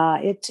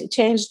 It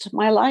changed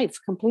my life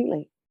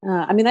completely.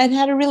 I mean, I'd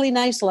had a really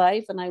nice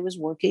life and I was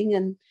working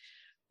and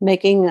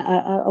making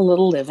a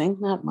little living,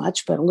 not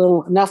much, but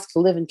enough to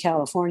live in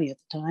California at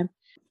the time.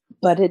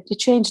 But it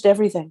changed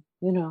everything,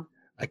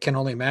 I can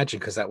only imagine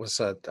because that was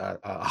a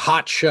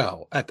hot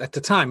show at the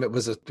time. It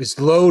was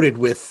loaded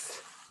with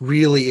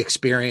really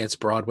experienced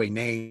Broadway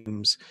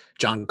names,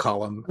 John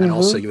Cullum, and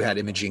also you had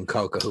Imogene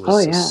Coca, who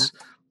was this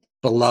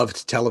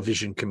beloved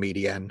television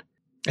comedian.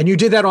 And you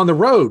did that on the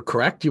road,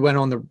 correct? You went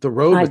on the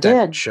road with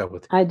that show.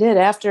 I did.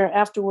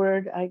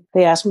 Afterward,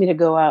 they asked me to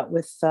go out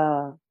with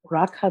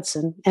Rock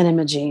Hudson and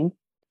Imogene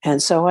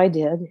And so I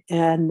did,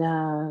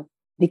 and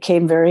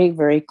became very,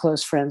 very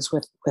close friends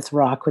with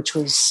Rock, which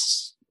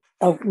was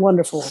probably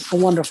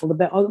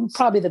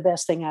the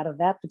best thing out of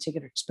that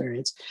particular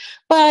experience.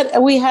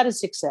 But we had a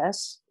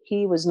success.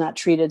 He was not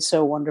treated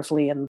so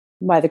wonderfully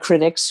by the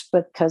critics,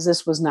 but because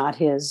this was not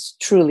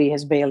truly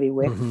his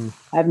bailiwick. Mm-hmm.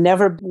 I've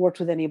never worked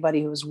with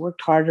anybody who's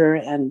worked harder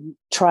and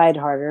tried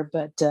harder,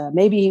 but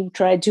maybe he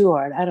tried too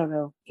hard. I don't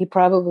know. He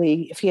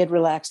probably, if he had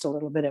relaxed a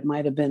little bit, it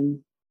might have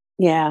been,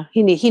 yeah,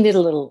 he needed a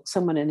little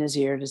someone in his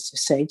ear to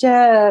say,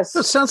 just.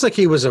 It sounds like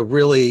he was a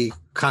really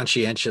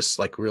conscientious,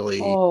 like really.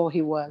 Oh,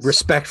 he was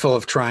respectful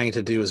of trying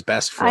to do his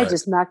best for I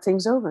just knocked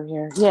things over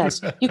here.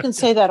 Yes, you can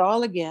say that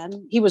all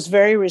again. He was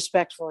very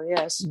respectful.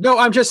 Yes. No,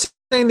 I'm just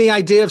saying the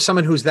idea of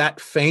someone who's that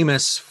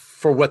famous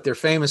for what they're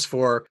famous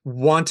for,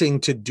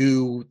 wanting to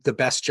do the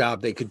best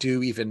job they could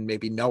do, even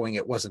maybe knowing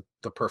it wasn't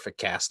the perfect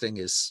casting,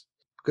 is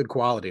good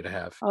quality to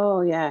have.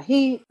 Oh yeah,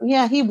 he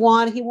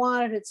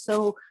wanted it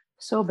so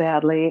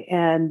badly,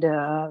 and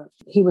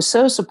he was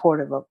so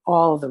supportive of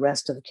all of the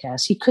rest of the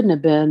cast. He couldn't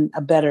have been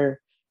a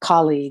better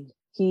colleague.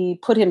 He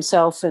put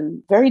himself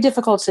in very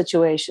difficult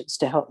situations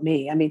to help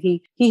me. I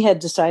mean, he had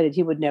decided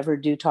he would never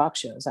do talk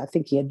shows. I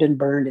think he had been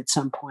burned at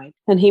some point.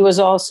 And he was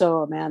also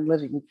a man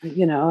living,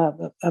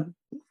 a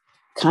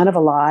kind of a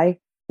lie.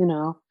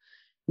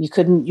 You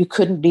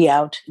couldn't be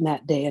out in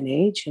that day and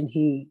age.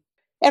 And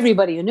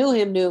everybody who knew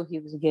him knew he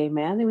was a gay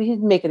man. I mean, he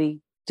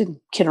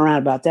didn't kid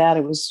around about that.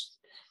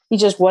 He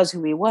just was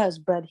who he was.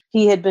 But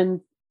he had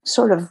been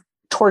sort of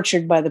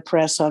tortured by the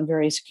press on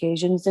various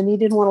occasions, and he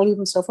didn't want to leave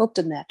himself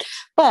open to that.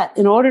 But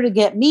in order to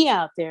get me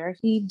out there,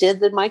 he did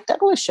the Mike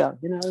Douglas show,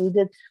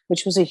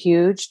 which was a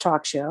huge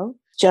talk show,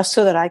 just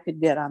so that I could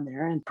get on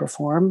there and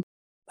perform.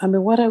 I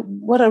mean, what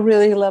a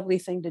really lovely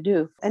thing to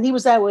do. And he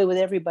was that way with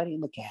everybody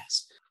in the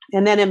cast.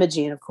 And then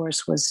Imogene, of course,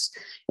 who was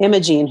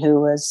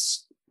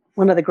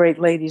one of the great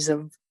ladies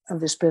of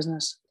this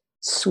business.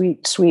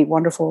 Sweet,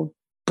 wonderful,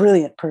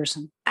 brilliant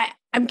person.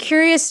 I'm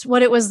curious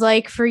what it was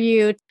like for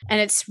you,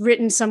 and it's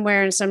written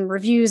somewhere in some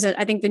reviews that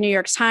I think the New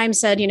York Times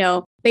said,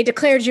 they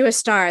declared you a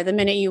star the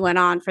minute you went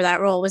on for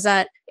that role. Was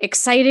that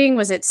exciting?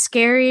 Was it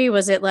scary?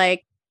 Was it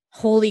like,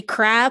 holy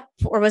crap?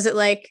 Or was it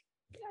like,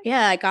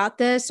 yeah, I got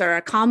this, or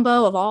a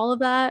combo of all of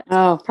that?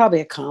 Oh,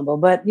 probably a combo.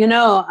 But,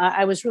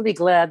 I was really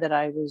glad that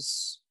I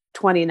was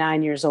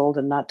 29 years old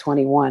and not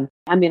 21.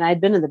 I mean, I'd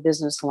been in the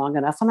business long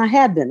enough, and I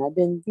had been.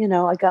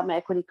 I got my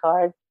equity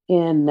card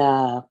in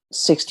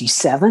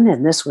 67,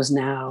 and this was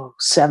now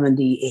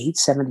 78,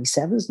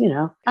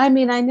 77, I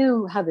mean, I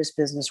knew how this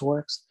business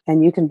works,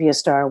 and you can be a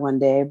star one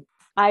day.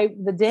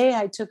 The day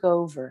I took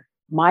over,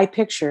 my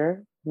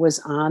picture was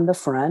on the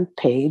front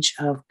page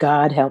of,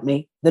 God help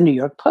me, the New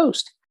York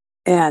Post.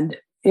 And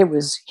it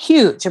was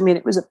huge. I mean,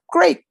 it was a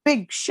great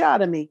big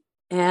shot of me.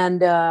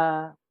 And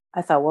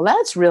I thought, well,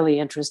 that's really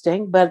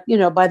interesting. But,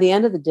 by the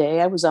end of the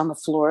day, I was on the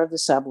floor of the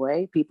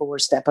subway. People were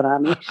stepping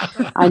on me.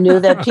 I knew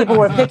that people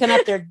were picking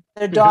up their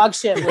dog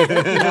shit with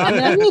it. I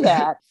mean, I knew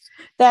that.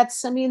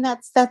 That's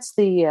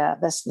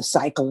the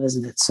cycle,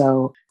 isn't it?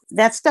 So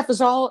that stuff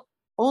is all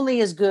only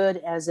as good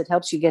as it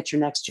helps you get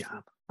your next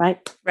job.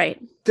 Right.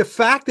 The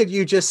fact that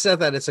you just said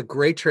that, it's a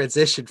great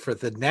transition for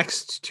the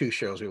next two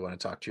shows we want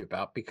to talk to you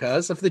about,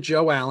 because of the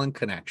Joe Allen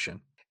connection.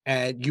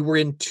 And you were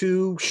in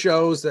two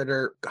shows that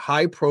are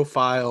high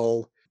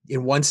profile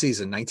in one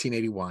season,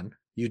 1981.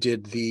 You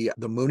did the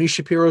Mooney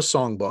Shapiro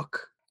Songbook,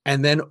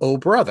 and then Oh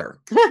Brother.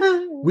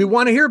 We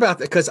want to hear about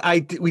that, because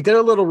we did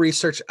a little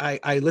research.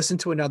 I listened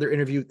to another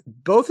interview.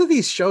 Both of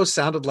these shows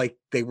sounded like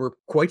they were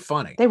quite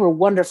funny. They were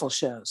wonderful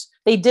shows.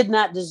 They did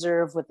not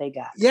deserve what they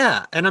got.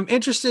 Yeah. And I'm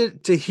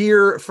interested to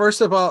hear,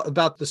 first of all,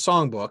 about the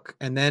Songbook,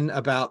 and then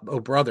about Oh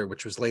Brother,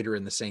 which was later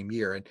in the same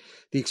year, and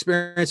the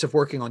experience of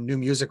working on new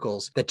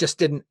musicals that just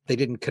didn't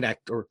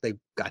connect, or they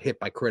got hit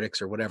by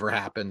critics, or whatever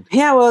happened.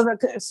 Yeah, well,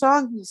 the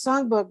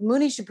Songbook,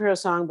 Mooney Shapiro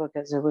Songbook,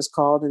 as it was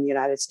called in the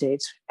United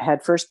States,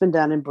 had first been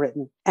done in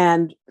Britain.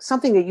 And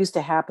something that used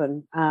to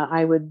happen,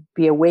 I would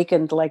be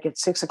awakened like at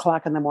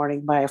 6:00 in the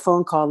morning by a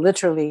phone call,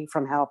 literally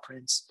from Hal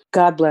Prince.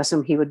 God bless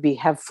him. He would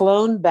have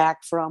flown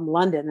back from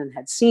London and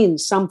had seen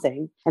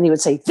something. And he would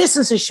say, this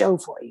is a show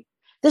for you.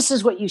 This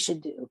is what you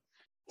should do.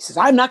 He says,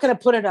 I'm not going to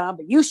put it on,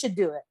 but you should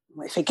do it.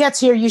 If it gets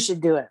here, you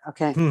should do it.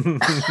 Okay.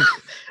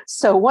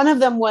 So one of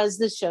them was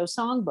this show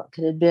Songbook.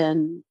 It had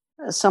been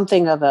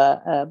something of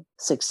a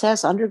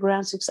success,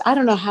 underground success. I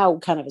don't know how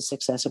kind of a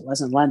success it was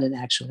in London,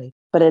 actually,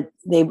 but it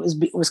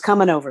was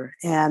coming over.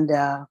 And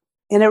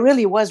it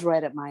really was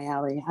right up my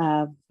alley.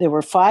 There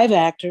were 5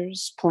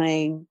 actors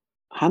playing.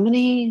 How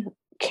many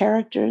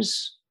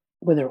characters?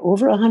 Were there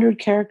over 100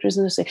 characters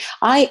in this thing?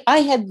 I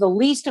had the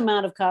least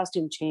amount of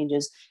costume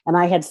changes, and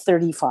I had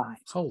 35.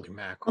 Holy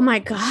mackerel. Oh my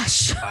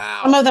gosh. Wow.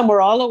 Some of them were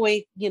all the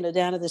way,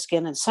 down to the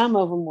skin, and some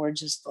of them were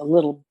just a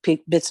little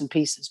bits and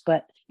pieces.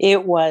 But we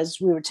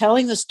were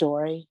telling the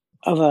story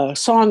of a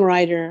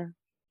songwriter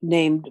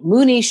named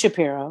Mooney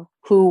Shapiro,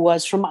 who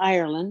was from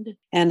Ireland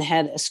and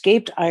had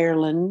escaped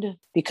Ireland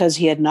because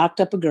he had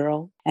knocked up a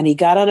girl, and he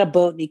got on a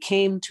boat and he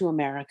came to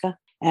America.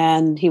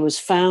 And he was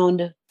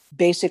found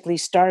basically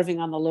starving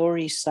on the Lower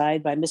East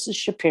Side by Mrs.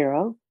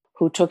 Shapiro,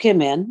 who took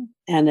him in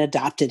and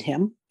adopted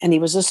him. And he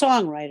was a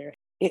songwriter.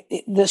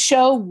 The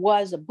show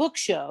was a book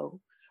show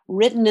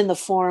written in the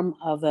form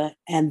of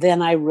and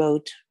then I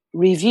wrote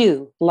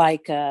review,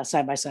 like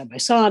Side by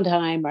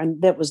Sondheim.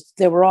 And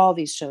there were all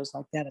these shows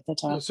like that at the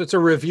time. So it's a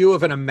review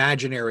of an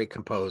imaginary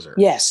composer.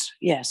 Yes.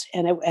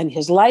 And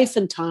his life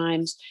and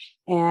times.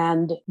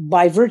 And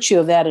by virtue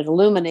of that, it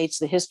illuminates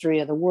the history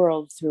of the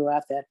world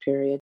throughout that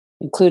period,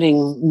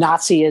 including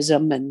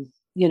Nazism and,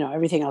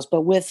 everything else,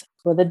 but with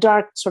a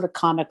dark sort of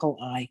comical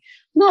eye.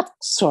 Not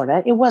sort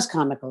of, it was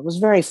comical. It was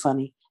very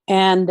funny.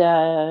 And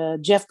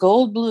Jeff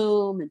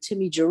Goldblum and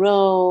Timmy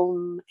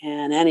Jerome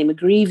and Annie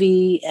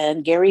McGreevy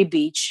and Gary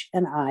Beach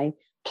and I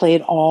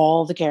played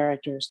all the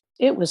characters.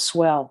 It was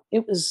swell.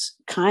 It was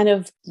kind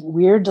of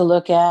weird to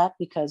look at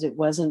because it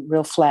wasn't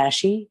real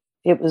flashy.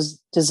 It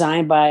was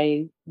designed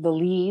by the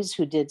Lees,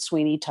 who did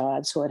Sweeney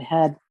Todd. So it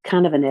had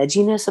kind of an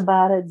edginess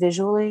about it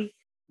visually,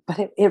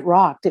 but it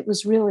rocked. It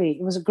was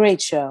a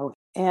great show.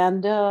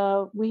 And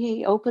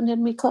we opened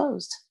and we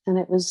closed, and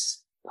it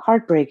was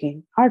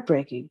heartbreaking.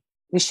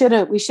 We should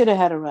have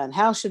had a run.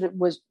 Hal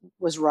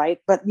was right,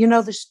 but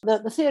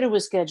the theater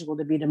was scheduled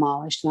to be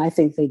demolished, and I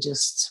think they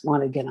just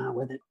want to get on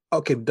with it.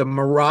 Okay, the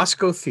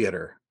Morosco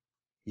Theater.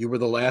 You were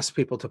the last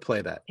people to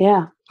play that.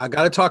 Yeah. I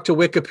got to talk to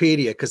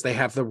Wikipedia because they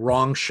have the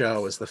wrong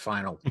show as the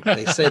final.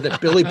 They say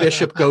that Billy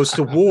Bishop Goes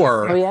to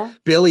War. Oh, yeah?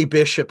 Billy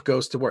Bishop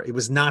Goes to War. It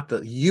was not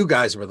you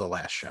guys were the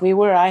last show. We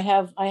were. I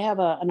have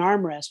an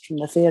armrest from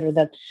the theater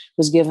that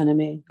was given to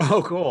me.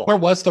 Oh, cool. Where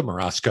was the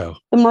Morosco?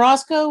 The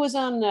Morosco was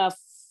on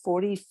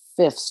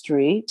 45th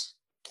Street.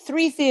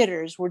 3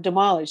 theaters were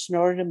demolished in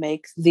order to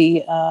make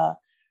the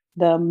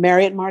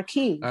Marriott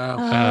Marquis. Oh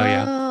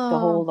yeah.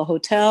 The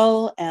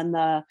hotel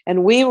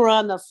and we were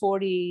on the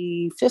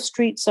 45th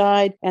Street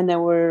side, and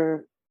there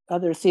were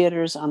other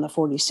theaters on the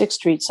 46th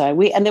Street side.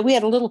 Then we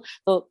had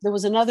there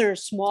was another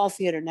small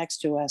theater next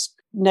to us,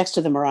 next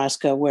to the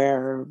Morosco,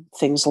 where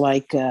things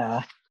like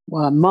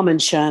Mum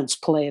and Chance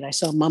played. I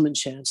saw Mum and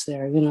Chance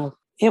there.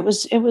 It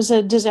was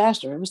a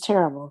disaster. It was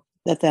terrible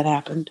that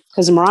happened,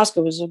 because the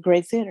Morosco was a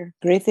great theater.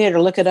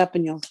 Look it up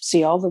and you'll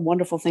see all the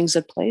wonderful things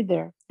that played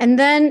there. And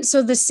then,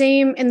 in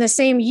the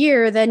same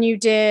year, then you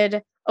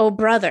did Oh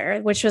Brother,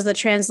 which was the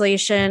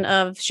translation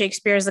of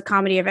Shakespeare's The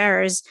Comedy of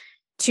Errors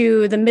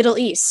to the Middle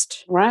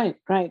East. Right.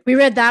 We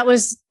read that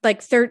was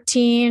like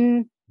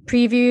 13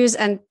 previews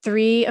and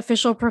 3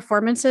 official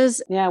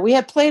performances. Yeah, we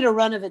had played a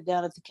run of it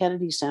down at the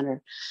Kennedy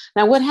Center.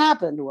 Now, what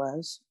happened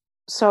was,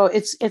 so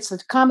it's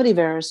the Comedy of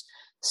Errors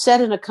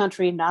set in a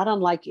country not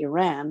unlike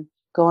Iran,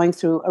 going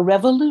through a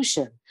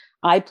revolution.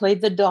 I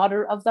played the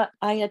daughter of the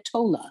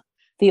Ayatollah.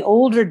 The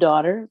older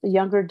daughter, the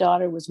younger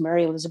daughter, was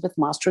Mary Elizabeth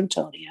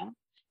Mastrantonio.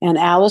 And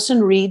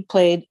Allison Reed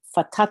played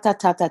Fatata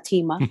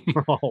Tatatima,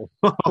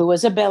 who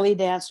was a belly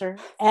dancer.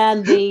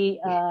 And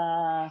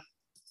the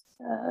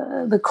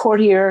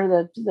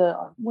courtier,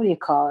 the what do you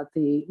call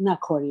it?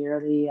 Not courtier,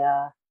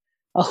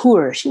 a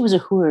hooer. She was a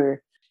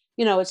hooer.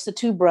 It's the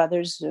 2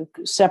 brothers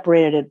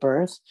separated at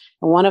birth.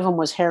 And one of them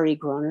was Harry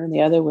Groner, and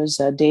the other was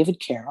David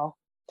Carroll.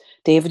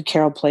 David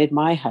Carroll played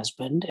my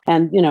husband,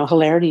 and,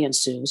 hilarity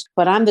ensues.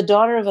 But I'm the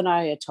daughter of an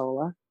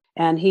Ayatollah,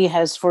 and he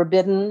has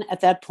forbidden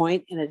at that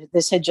point, and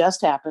this had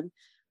just happened,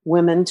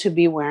 women to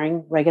be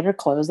wearing regular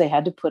clothes. They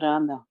had to put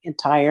on the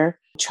entire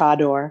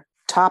chador,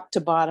 top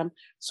to bottom.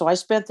 So I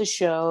spent the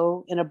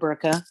show in a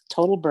burqa,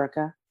 total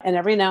burqa. And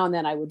every now and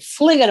then I would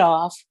fling it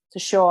off to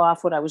show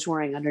off what I was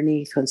wearing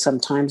underneath. And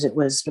sometimes it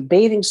was a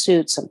bathing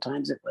suit.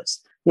 Sometimes it was,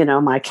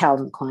 my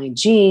Calvin Klein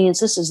jeans.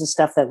 This is the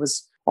stuff that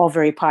was all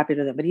very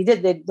popular then. But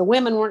the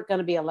women weren't going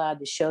to be allowed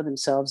to show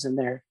themselves in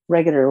their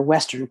regular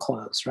Western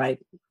clothes, right?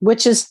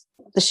 Which is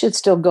the shit's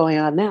still going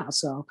on now.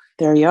 So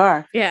there you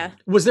are. Yeah.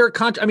 Was there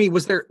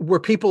were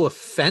people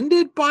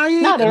offended by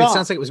it? Not at all. It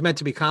sounds like it was meant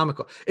to be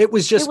comical. It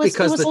was just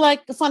because it was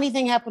like the funny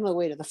thing happened on the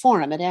way to the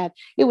Forum. It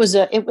was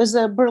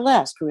a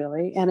burlesque,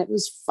 really, and it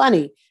was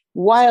funny,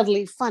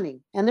 wildly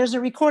funny. And there's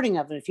a recording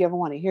of it if you ever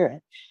want to hear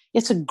it.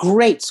 It's a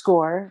great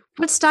score.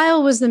 What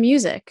style was the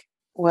music?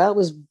 Well, it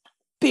was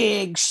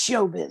big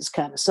showbiz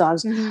kind of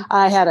songs. Mm-hmm.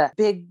 I had a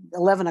big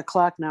 11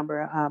 o'clock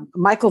number.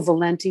 Michael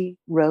Valenti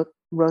wrote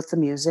the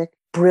music.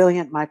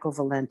 Brilliant Michael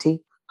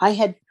Valenti. I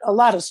had a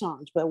lot of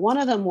songs, but one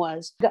of them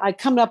was, I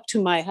come up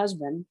to my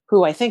husband,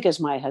 who I think is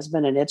my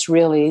husband, and it's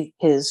really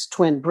his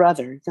twin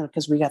brother,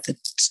 because we got the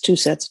 2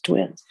 sets of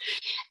twins.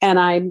 And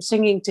I'm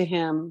singing to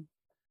him,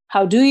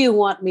 how do you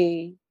want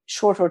me,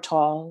 short or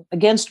tall,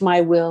 against my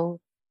will,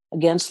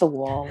 against the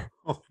wall?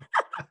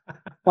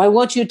 Why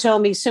won't you tell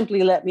me,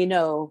 simply let me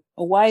know,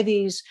 why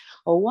these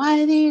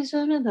daisies?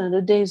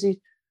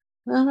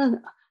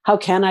 How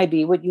can I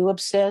be what you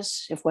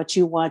obsess if what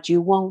you want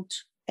you won't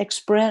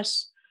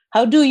express?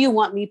 How do you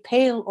want me,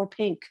 pale or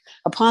pink,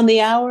 upon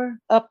the hour,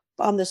 up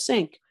on the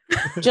sink?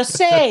 Just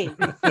say,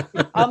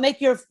 I'll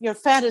make your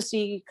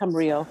fantasy come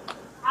real.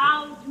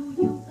 How do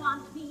you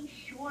want me,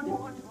 short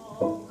or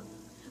tall,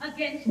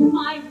 against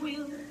my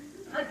will,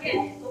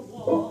 against the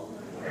wall?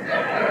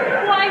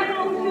 Why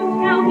won't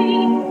you tell me?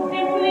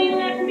 Simply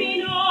let me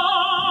know.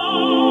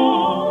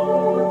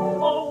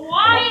 Oh,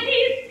 why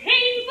these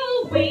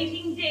painful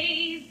waiting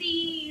days,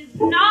 these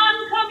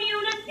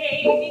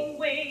non-communicating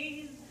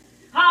ways?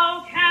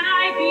 How can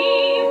I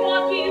be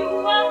what you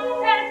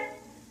possess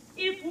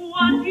if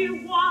what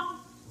you want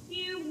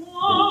you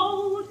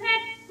won't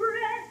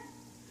express?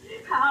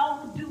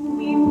 How do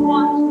we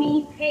want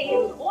me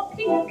pale or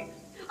pink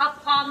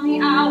upon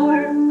the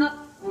hour,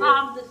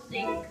 upon the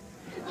sink?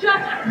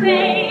 Just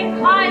say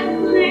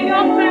I'll play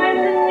your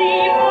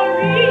fantasy for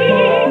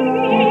real.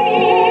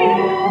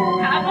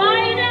 Have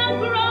I now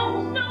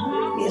grown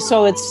so?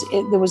 So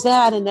there was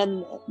that, and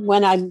then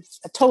when I'm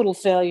a total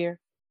failure,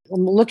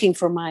 I'm looking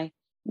for my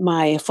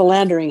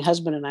philandering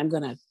husband, and I'm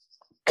going to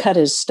cut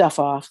his stuff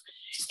off.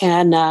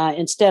 And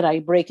instead, I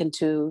break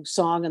into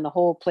song, and the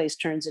whole place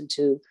turns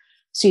into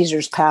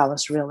Caesar's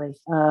Palace, really.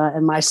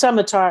 And my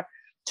scimitar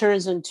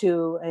turns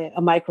into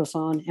a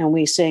microphone, and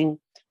we sing,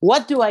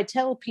 "What do I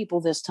tell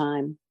people this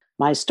time?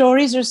 My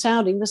stories are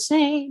sounding the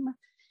same."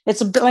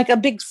 It's like a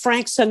big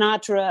Frank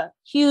Sinatra,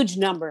 huge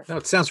number. No,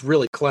 it sounds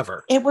really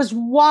clever. It was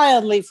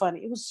wildly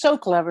funny. It was so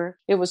clever.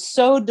 It was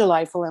so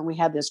delightful. And we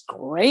had this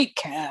great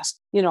cast,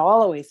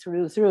 all the way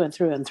through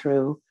and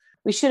through.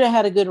 We should have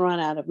had a good run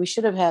at it. We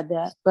should have had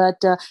that.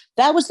 But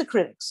that was the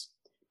critics,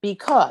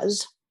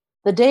 because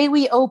the day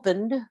we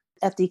opened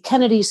at the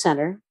Kennedy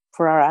Center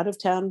for our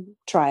out-of-town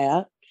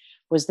tryout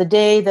was the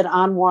day that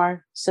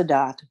Anwar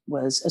Sadat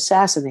was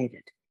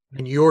assassinated.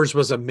 And yours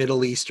was a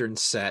Middle Eastern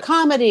set.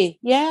 Comedy.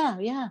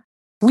 Yeah.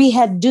 We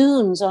had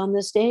dunes on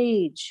the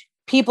stage.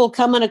 People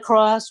coming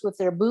across with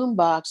their boom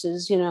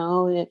boxes,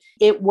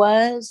 It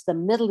was the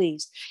Middle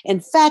East. In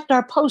fact,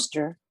 our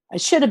poster, I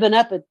should have been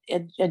up at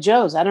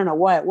Joe's. I don't know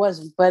why it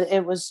wasn't, but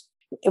it was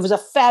a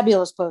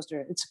fabulous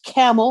poster. It's a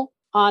camel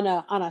on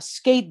a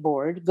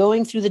skateboard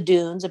going through the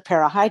dunes, a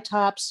pair of high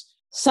tops,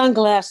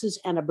 sunglasses,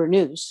 and a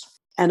burnous.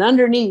 And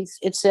underneath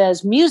it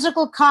says,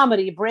 "Musical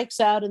comedy breaks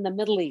out in the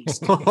Middle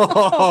East."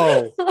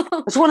 Oh.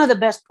 It's one of the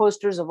best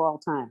posters of all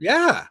time.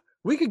 Yeah,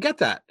 we could get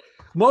that.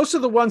 Most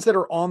of the ones that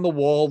are on the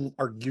wall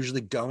are usually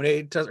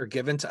donated to or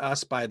given to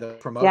us by the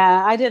promoter.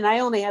 Yeah, I didn't. I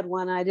only had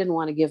one. I didn't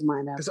want to give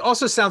mine up. It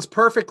also sounds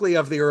perfectly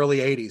of the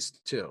early 80s,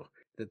 too.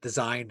 The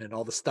design and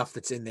all the stuff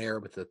that's in there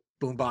with the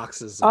boom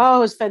boxes. Oh, it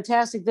was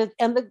fantastic. There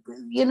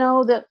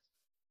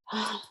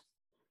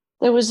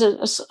was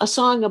a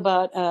song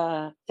about,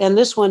 and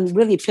this one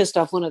really pissed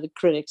off one of the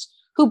critics,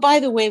 who, by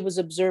the way, was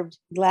observed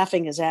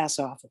laughing his ass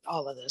off at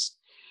all of this,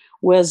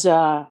 was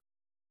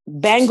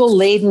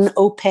Bangle-Laden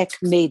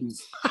OPEC Maiden.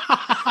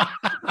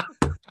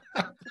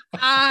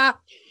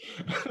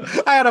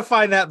 I had to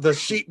find the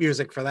sheet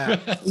music for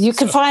that. You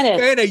can find it.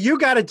 Dana, you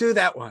got to do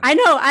that one. I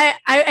know.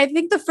 I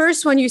think the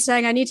first one you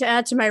sang, I need to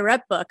add to my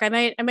rep book. I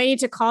might need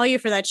to call you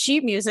for that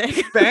sheet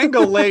music.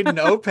 Bangle-Laden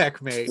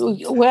OPEC Maiden.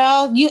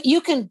 Well,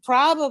 you can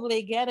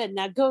probably get it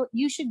now.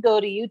 You should go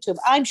to YouTube.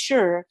 I'm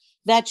sure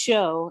that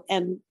show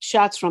and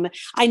shots from it.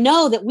 I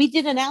know that we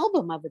did an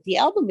album of it. The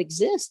album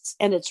exists,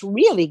 and it's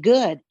really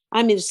good.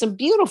 I mean, some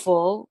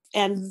beautiful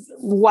and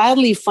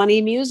wildly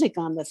funny music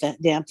on the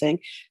damn thing.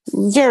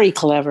 Very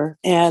clever.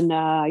 And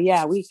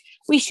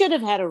we should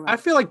have had a run. I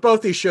feel like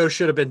both these shows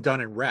should have been done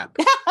in rep.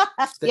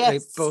 Yes. They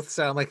both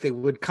sound like they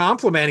would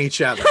complement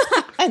each other.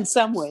 In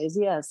some ways,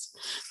 yes.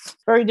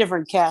 Very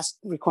different cast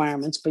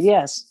requirements, but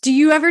yes. Do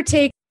you ever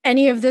take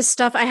any of this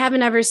stuff? I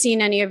haven't ever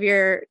seen any of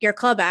your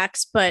club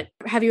acts, but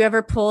have you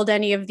ever pulled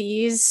any of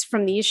these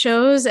from these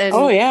shows? And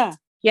oh, yeah.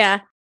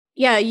 Yeah.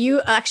 Yeah,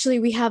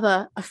 we have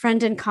a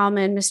friend in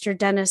common, Mr.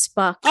 Dennis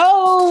Buck.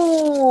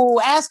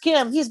 Oh, ask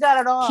him. He's got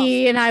it all.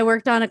 He and I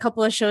worked on a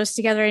couple of shows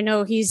together. I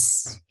know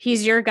he's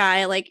your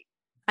guy. Like,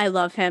 I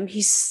love him.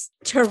 He's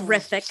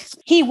terrific.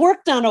 He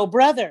worked on Oh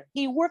Brother.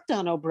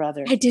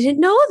 I didn't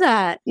know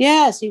that.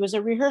 Yes, he was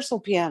a rehearsal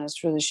pianist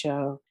for the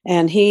show.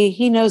 And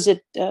he knows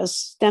it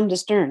stem to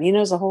stern. He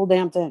knows the whole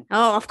damn thing.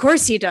 Oh, of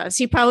course he does.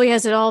 He probably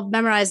has it all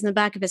memorized in the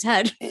back of his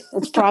head.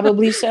 It's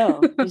probably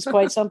so. He's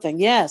quite something.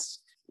 Yes.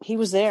 He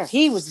was there.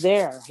 He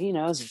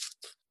knows it.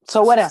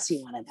 So what else do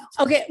you want to know?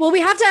 Okay. Well, we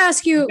have to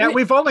ask you. Yeah,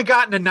 we've only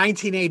gotten to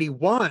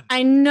 1981.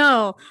 I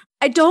know.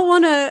 I don't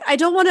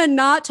want to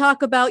not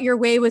talk about your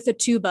way with the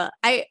tuba.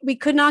 We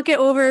could not get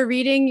over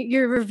reading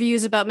your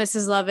reviews about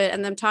Mrs. Lovett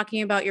and them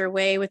talking about your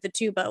way with the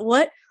tuba.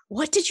 What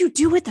did you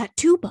do with that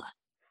tuba?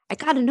 I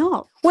got to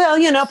know. Well,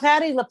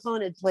 Patti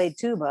LuPone had played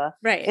tuba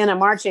in a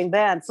marching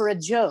band for a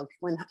joke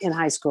when in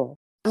high school.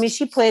 I mean,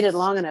 she played it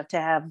long enough to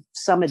have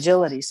some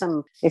agility,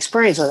 some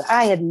experience with it.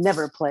 I had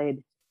never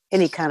played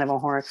any kind of a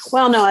horn.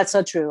 Well, no, that's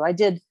not true. I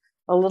did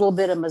a little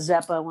bit of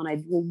Mazeppa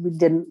when we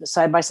did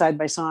side by side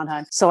by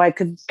Sondheim. So I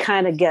could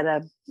kind of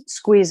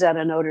squeeze out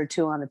a note or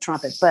two on the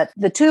trumpet. But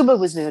the tuba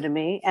was new to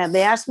me, and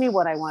they asked me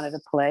what I wanted to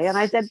play. And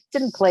I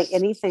didn't play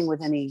anything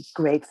with any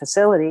great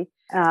facility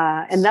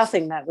and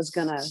nothing that was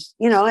going to,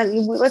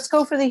 and let's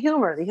go for the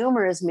humor. The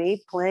humor is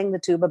me playing the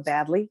tuba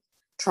badly,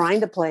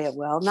 trying to play it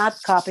well, not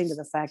copying to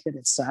the fact that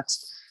it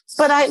sucks,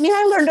 But I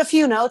learned a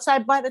few notes.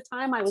 By the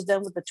time I was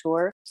done with the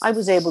tour, I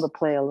was able to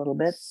play a little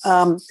bit.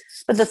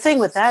 But the thing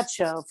with that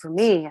show for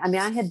me,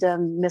 I had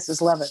done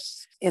Mrs. Lovett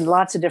in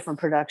lots of different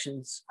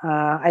productions.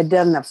 I'd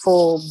done a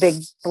full big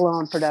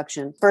blown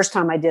production. First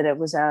time I did it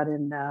was out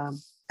in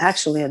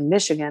actually in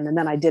Michigan, and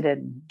then I did it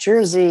in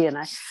Jersey, and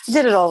I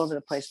did it all over the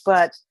place.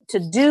 But to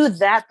do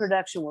that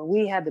production where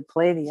we had to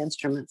play the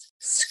instruments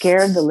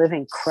scared the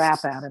living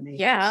crap out of me.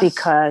 Yeah.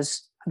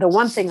 Because the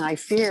one thing I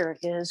fear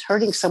is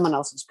hurting someone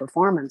else's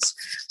performance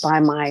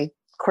by my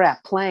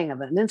crap playing of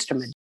an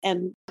instrument.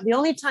 And the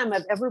only time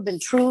I've ever been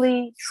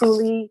truly,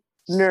 truly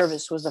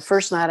nervous was the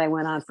first night I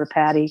went on for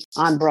Patty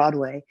on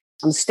Broadway.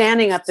 I'm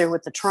standing up there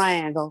with the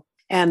triangle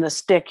and the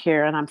stick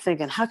here, and I'm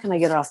thinking, how can I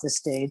get off this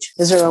stage?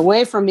 Is there a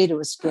way for me to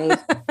escape?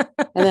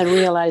 And then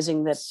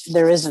realizing that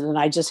there isn't, and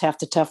I just have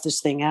to tough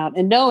this thing out.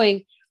 And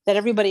knowing that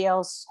everybody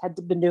else had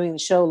been doing the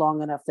show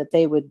long enough that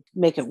they would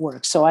make it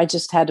work. So I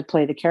just had to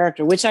play the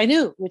character, which I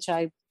knew, which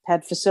I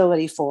had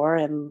facility for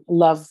and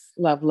love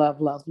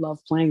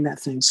playing that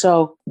thing.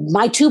 So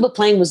my tuba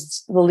playing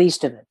was the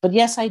least of it. But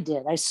yes, I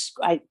did.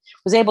 I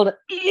was able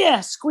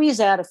to squeeze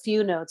out a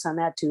few notes on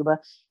that tuba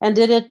and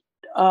did it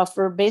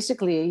for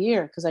basically a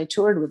year because I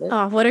toured with it.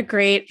 Oh, what a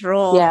great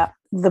role. Yeah.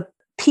 The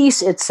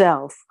piece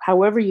itself,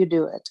 however you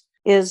do it,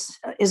 is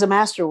a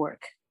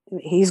masterwork.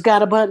 He's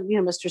got a bunch,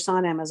 Mr.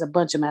 Sondheim has a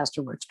bunch of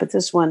masterworks, but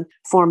this one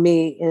for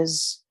me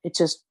it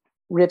just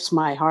rips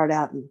my heart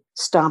out and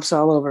stomps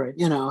all over it.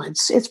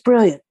 It's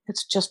brilliant.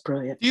 It's just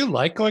brilliant. Do you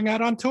like going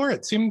out on tour?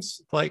 It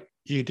seems like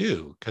you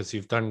do because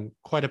you've done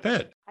quite a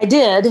bit. I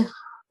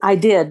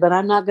did, but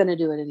I'm not going to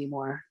do it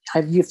anymore.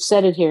 You've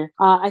said it here.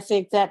 I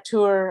think that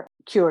tour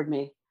cured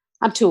me.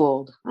 I'm too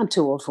old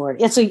for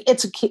it.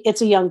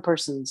 It's a young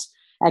person's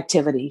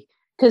activity.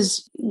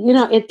 Because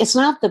it's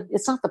not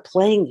the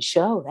playing the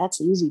show. That's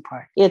the easy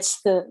part.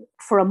 It's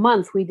for a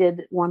month we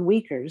did 1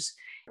 weekers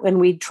when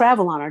we'd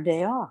travel on our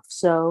day off.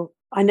 So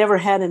I never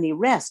had any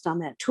rest on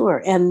that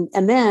tour. And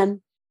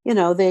then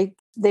they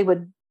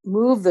would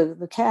move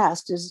the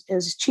cast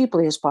as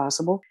cheaply as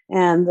possible.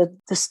 And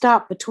the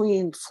stop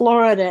between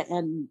Florida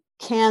and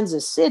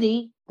Kansas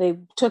City, they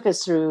took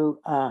us through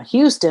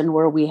Houston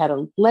where we had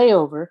a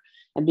layover.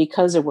 And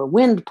because there were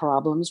wind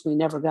problems, we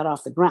never got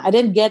off the ground. I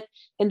didn't get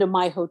into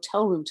my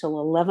hotel room till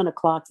 11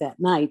 o'clock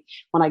that night.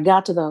 When I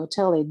got to the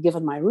hotel, they'd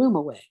given my room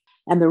away.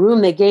 And the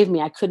room they gave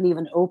me, I couldn't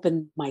even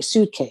open my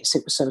suitcase.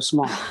 It was so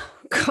small.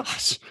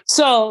 Gosh.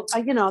 So,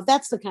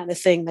 that's the kind of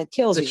thing that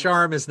kills you. The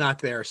charm is not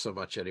there so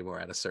much anymore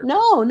at a certain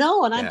No.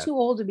 And I'm too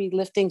old to be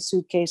lifting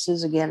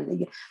suitcases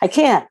again. I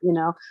can't,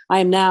 I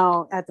am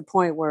now at the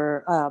point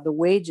where the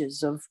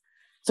wages of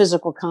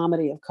physical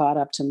comedy have caught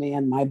up to me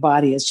and my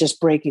body is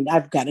just breaking.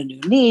 I've got a new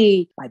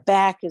knee. My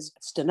back is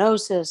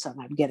stenosis and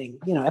I'm getting,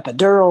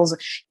 epidurals.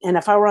 And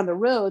if I were on the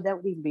road, that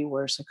would even be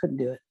worse. I couldn't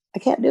do it. I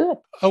can't do it.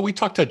 Oh, we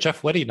talked to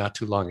Jeff Whitty not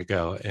too long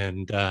ago.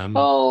 And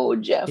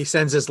Jeff. He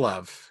sends his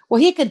love.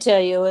 Well, he can tell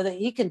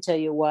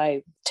you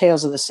why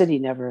Tales of the City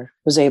never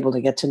was able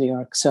to get to New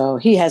York. So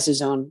he has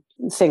his own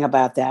thing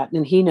about that.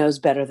 And he knows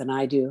better than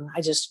I do.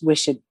 I just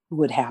wish it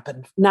would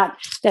happen. Not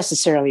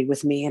necessarily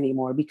with me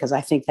anymore, because I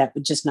think that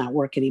would just not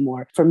work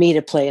anymore for me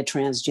to play a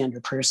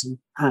transgender person.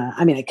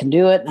 I can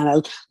do it and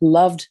I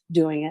loved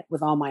doing it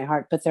with all my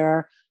heart, but there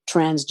are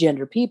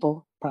transgender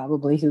people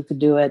probably who could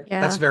do it.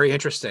 Yeah. That's very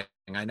interesting.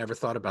 I never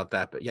thought about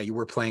that, but yeah, you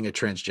were playing a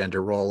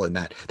transgender role in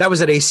that. That was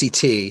at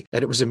ACT, and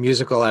it was a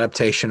musical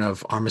adaptation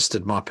of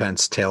Armistead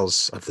Maupin's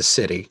Tales of the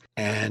City.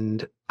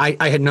 And I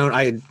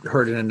had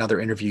heard in another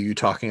interview you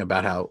talking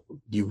about how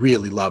you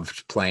really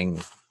loved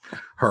playing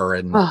her,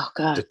 and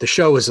the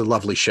show is a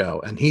lovely show.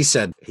 And he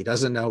said he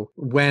doesn't know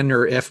when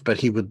or if, but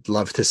he would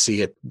love to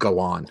see it go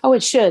on. Oh,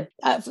 it should.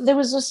 There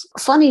was this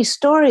funny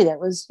story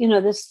that was,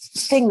 this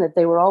thing that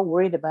they were all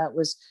worried about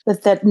was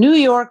that New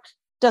York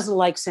doesn't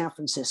like San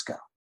Francisco.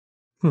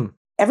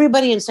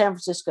 Everybody in San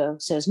Francisco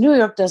says New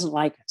York doesn't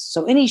like us.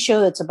 So any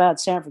show that's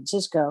about San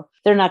Francisco,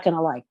 they're not going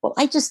to like. Well,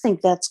 I just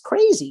think that's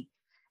crazy.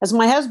 As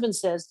my husband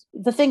says,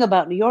 the thing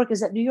about New York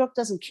is that New York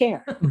doesn't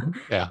care.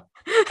 Yeah.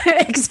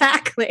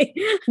 Exactly.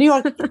 New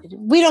York,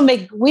 we don't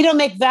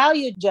make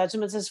value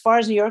judgments as far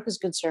as New York is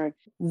concerned.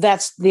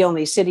 That's the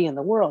only city in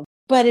the world.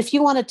 But if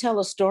you want to tell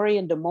a story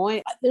in Des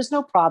Moines, there's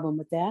no problem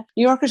with that.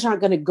 New Yorkers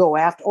aren't going to go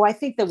after. Oh, I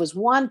think there was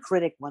one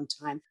critic one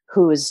time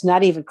who is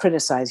not even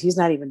criticized. He's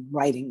not even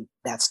writing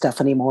that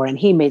stuff anymore. And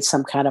he made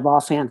some kind of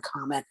offhand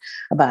comment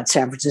about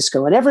San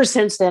Francisco. And ever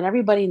since then,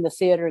 everybody in the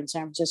theater in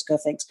San Francisco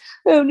thinks,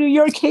 oh, New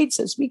York hates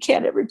us. We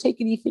can't ever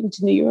take anything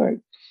to New York.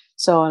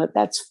 So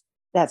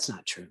that's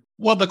not true.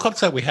 Well, the clips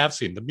that we have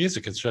seen, the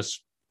music is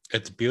just,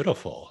 it's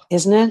beautiful.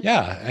 Isn't it?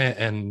 Yeah.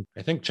 And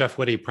I think Jeff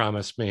Whitty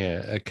promised me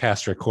a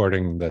cast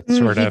recording that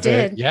sort of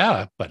did. it.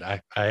 Yeah, but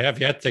I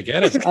have yet to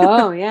get it.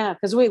 Oh, yeah.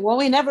 Because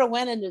we never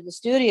went into the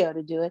studio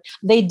to do it.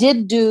 They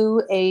did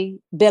do a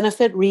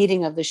benefit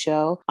reading of the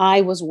show.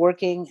 I was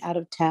working out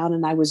of town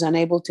and I was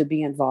unable to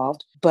be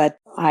involved. but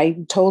I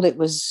told it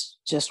was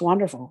just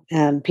wonderful,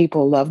 and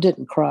people loved it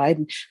and cried.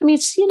 And, I mean,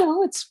 it's,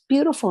 it's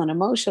beautiful and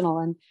emotional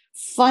and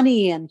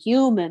funny and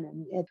human,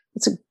 and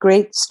it's a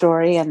great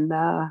story. And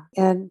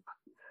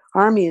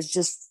Armie is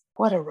just,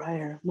 what a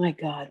writer. My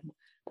God,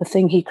 the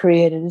thing he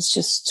created is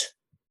just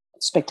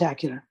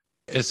spectacular.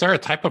 Is there a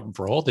type of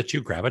role that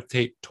you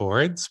gravitate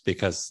towards?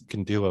 Because you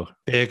can do a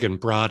big and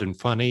broad and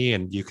funny,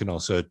 and you can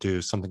also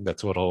do something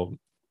that's a little,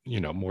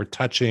 more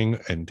touching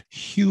and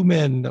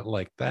human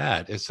like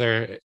that. Is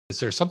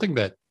there something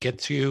that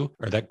gets you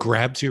or that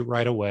grabs you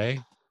right away?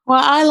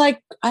 Well, I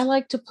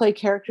like to play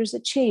characters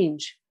that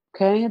change.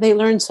 Okay, they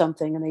learn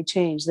something and they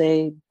change.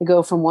 They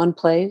go from one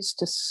place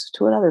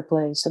to another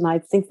place, and I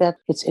think that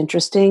it's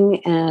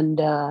interesting, and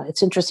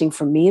it's interesting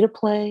for me to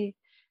play.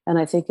 And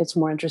I think it's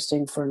more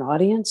interesting for an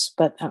audience,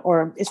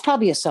 or it's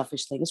probably a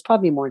selfish thing. It's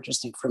probably more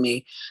interesting for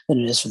me than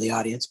it is for the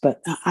audience.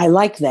 But I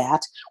like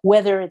that,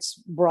 whether it's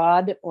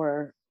broad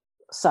or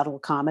subtle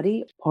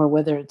comedy or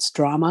whether it's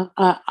drama.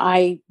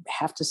 I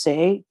have to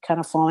say, kind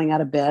of falling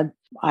out of bed,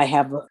 I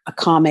have a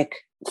comic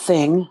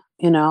thing,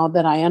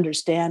 that I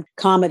understand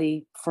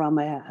comedy from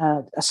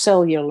a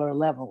cellular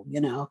level.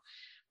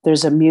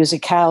 There's a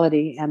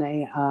musicality and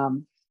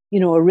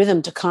a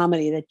rhythm to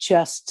comedy that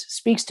just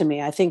speaks to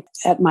me. I think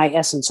at my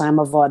essence, I'm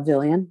a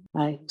vaudevillian.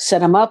 I set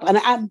them up.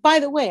 And by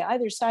the way,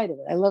 either side of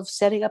it, I love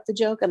setting up the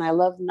joke and I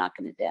love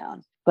knocking it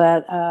down.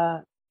 But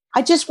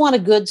I just want a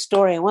good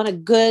story. I want a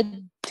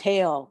good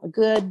tale, a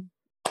good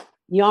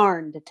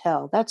yarn to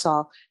tell. That's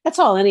all. That's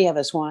all any of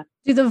us want.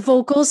 Do the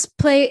vocals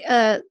play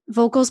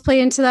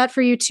into that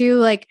for you too?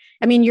 Like,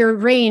 I mean, your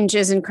range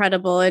is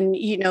incredible, and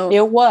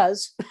it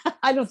was.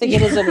 I don't think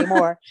it is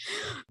anymore.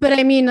 But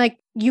I mean, like,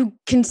 you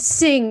can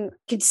sing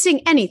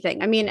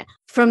anything. I mean,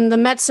 from the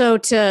mezzo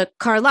to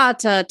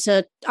Carlotta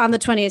to On the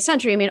 20th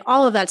Century. I mean,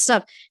 all of that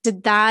stuff.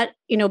 Did that,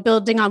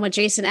 building on what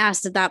Jason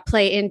asked, did that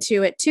play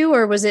into it too,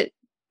 or was it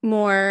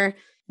more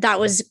that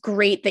was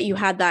great that you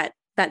had that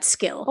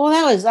skill? Well,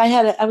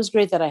 I was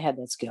great that I had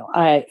that skill.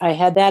 I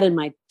had that in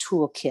my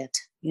toolkit,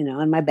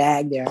 in my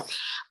bag there,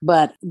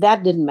 but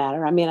that didn't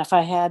matter. I mean, if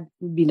I had,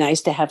 it'd be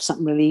nice to have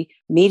something really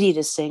meaty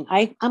to sing.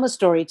 I'm a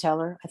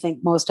storyteller. I think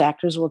most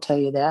actors will tell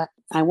you that.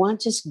 I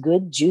want just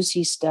good,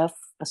 juicy stuff,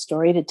 a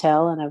story to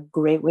tell and a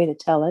great way to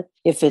tell it.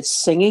 If it's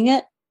singing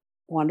it,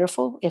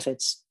 wonderful. If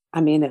it's,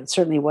 it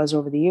certainly was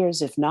over the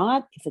years. If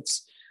not, if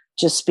it's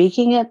just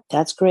speaking it,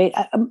 that's great.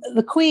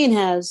 The Queen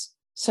has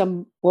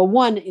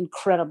one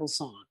incredible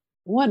song,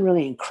 one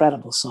really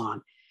incredible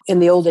song. In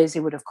the old days, they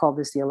would have called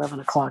this the 11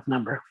 o'clock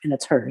number, and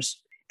it's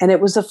hers. And it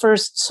was the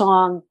first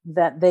song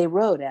that they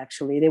wrote,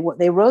 actually.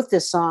 They wrote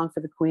this song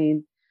for the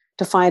Queen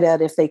to find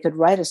out if they could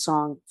write a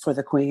song for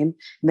the Queen.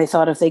 And they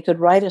thought if they could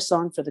write a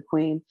song for the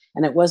Queen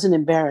and it wasn't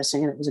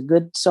embarrassing and it was a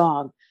good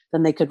song,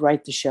 then they could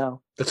write the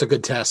show. That's a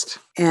good test.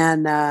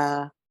 And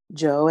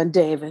Joe and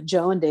David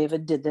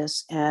did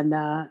this, and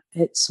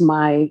it's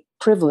my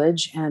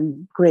privilege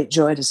and great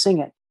joy to sing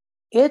it.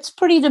 It's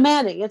pretty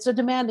demanding. It's a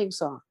demanding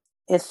song.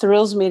 It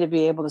thrills me to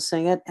be able to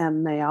sing it,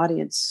 and the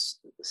audience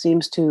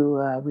seems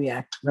to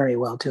react very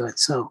well to it.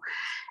 So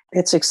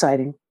it's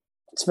exciting.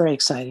 It's very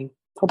exciting.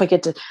 Hope I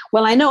get to,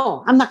 I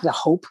know I'm not going to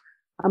hope.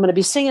 I'm going to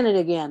be singing it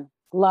again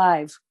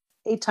live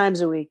 8 times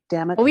a week.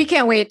 Damn it. Well, we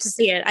can't wait to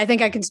see it. I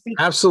think I can speak.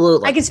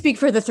 Absolutely. I can speak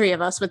for the three of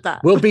us with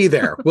that. We'll be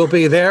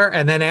there.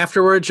 And then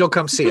afterwards you'll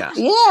come see us.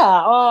 Yeah.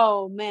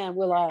 Oh man.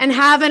 Will I? And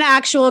have an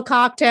actual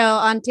cocktail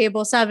on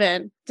table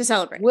 7 to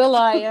celebrate. Will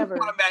I ever? I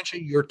want to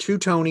mention your 2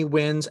 Tony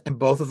wins, and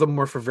both of them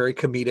were for very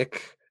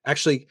comedic.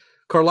 Actually,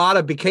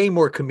 Carlotta became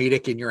more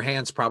comedic in your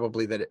hands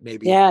probably than it may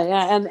be.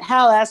 Yeah. And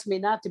Hal asked me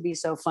not to be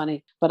so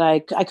funny, but I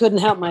couldn't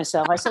help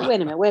myself. I said, wait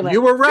a minute.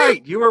 You were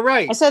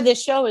right. I said,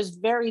 this show is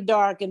very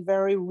dark and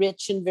very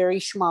rich and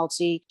very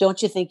schmaltzy.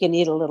 Don't you think you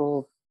need a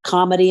little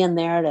comedy in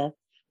there to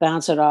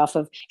bounce it off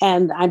of?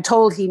 And I'm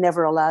told he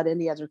never allowed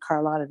any other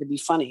Carlotta to be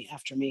funny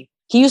after me.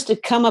 He used to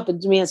come up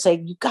to me and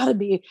say,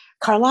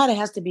 Carlotta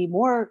has to be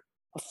more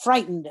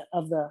frightened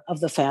of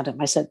the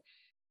Phantom. I said,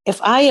 if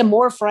I am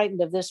more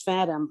frightened of this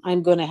Phantom,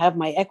 I'm going to have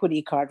my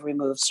equity card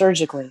removed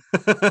surgically.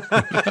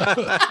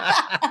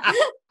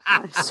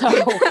 So,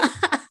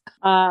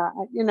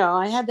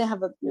 I had to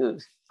have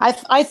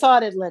I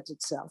thought it lent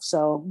itself.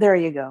 So there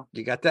you go.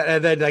 You got that.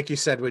 And then, like you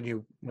said, when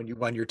you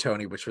won your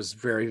Tony, which was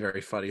very,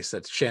 very funny, you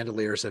said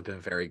chandeliers have been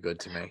very good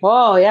to me.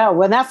 Oh yeah.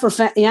 Well, that for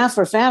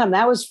Phantom,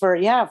 that was for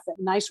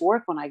nice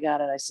work when I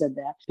got it. I said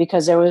that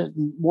because there was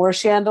more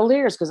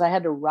chandeliers because I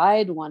had to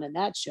ride one in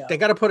that show. They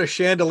got to put a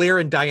chandelier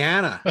in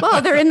Diana.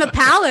 Well, they're in the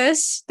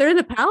palace. They're in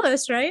the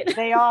palace, right?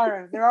 They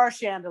are. There are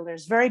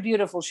chandeliers, very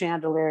beautiful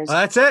chandeliers.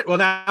 Well, that's it. Well,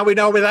 now we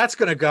know where that's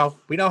going to go.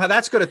 We know how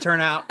that's going to turn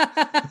out.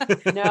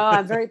 No,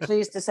 I'm very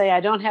pleased to say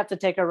I don't have to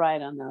take a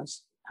ride on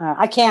those.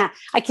 I can't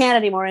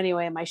anymore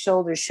anyway. My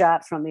shoulder's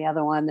shot from the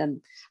other one,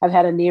 and I've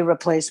had a knee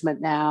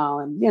replacement now,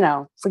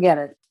 and forget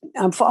it.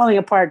 I'm falling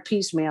apart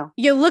piecemeal.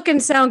 You look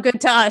and sound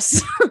good to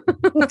us.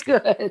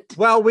 Good.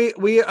 Well, we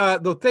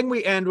the thing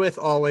we end with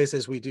always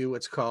is we do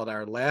what's called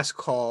our last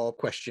call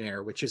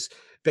questionnaire, which is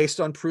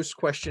based on Proust's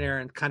questionnaire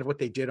and kind of what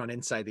they did on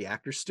Inside the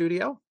Actors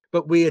Studio.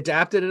 But we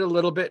adapted it a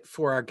little bit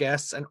for our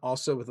guests and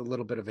also with a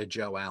little bit of a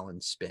Joe Allen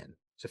spin.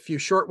 So a few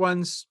short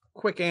ones,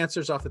 quick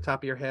answers off the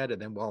top of your head,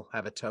 and then we'll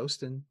have a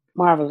toast. And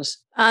marvelous.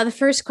 The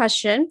first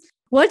question: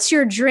 what's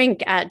your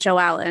drink at Joe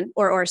Allen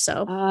or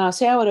Orso?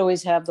 See, I would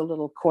always have the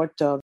little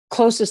Corto,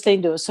 closest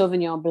thing to a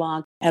Sauvignon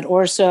Blanc at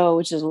Orso,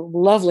 which is a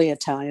lovely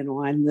Italian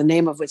wine, the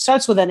name of which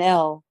starts with an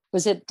L.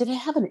 Did it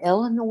have an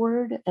L in the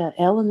word?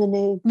 L in the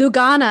name?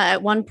 Lugana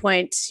at one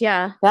point,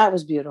 yeah. That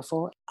was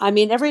beautiful. I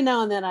mean, every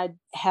now and then I'd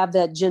have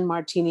that gin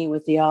martini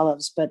with the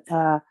olives, but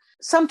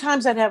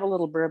sometimes I'd have a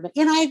little bourbon.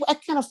 I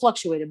kind of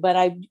fluctuated,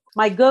 but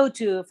my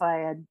go-to if I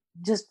had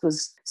just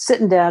was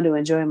sitting down to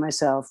enjoy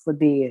myself would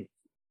be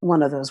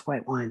one of those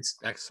white wines.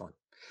 Excellent.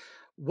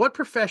 What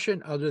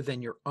profession other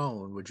than your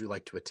own would you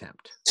like to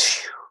attempt?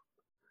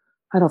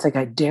 I don't think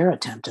I dare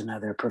attempt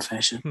another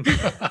profession.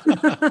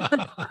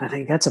 I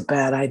think that's a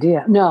bad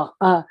idea. No,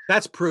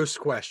 that's Proust's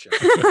question.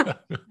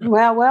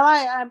 well,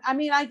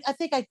 I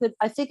think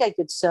I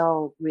could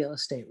sell real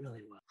estate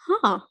really well.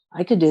 Huh.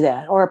 I could do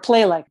that, or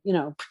play like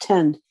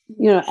pretend,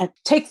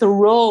 take the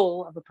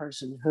role of a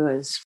person who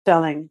is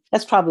selling.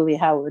 That's probably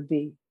how it would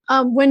be.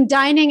 When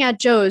dining at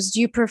Joe's,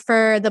 do you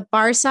prefer the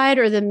bar side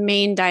or the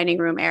main dining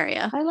room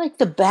area? I like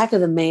the back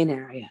of the main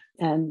area,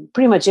 and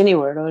pretty much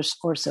anywhere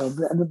or so.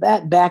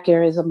 The back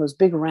areas of those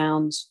big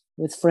rounds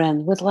with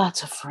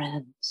lots of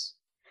friends.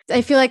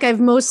 I feel like I've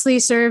mostly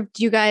served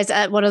you guys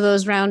at one of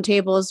those round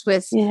tables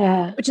with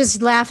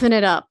just laughing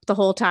it up the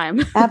whole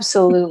time.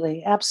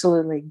 Absolutely.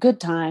 Absolutely. Good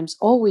times,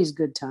 always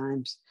good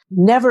times.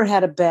 Never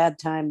had a bad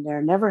time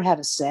there. Never had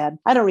a sad.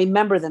 I don't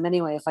remember them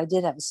anyway. If I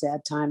did have a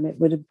sad time,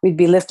 we'd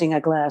be lifting a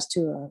glass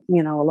to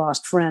a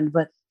lost friend.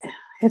 But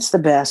it's the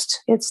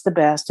best. It's the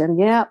best. And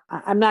yeah,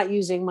 I'm not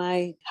using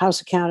my house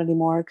account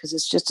anymore because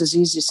it's just as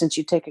easy since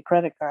you take a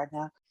credit card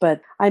now.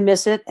 But I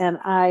miss it, and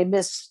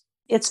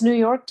it's New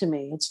York to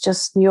me. It's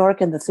just New York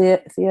and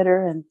the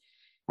theater, and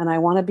I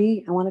want to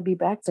be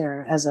back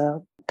there as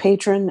a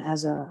patron,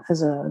 as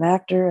an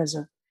actor,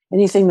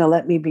 anything they'll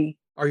let me be.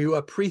 Are you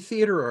a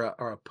pre-theater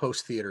or a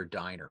post-theater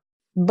diner?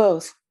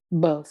 Both.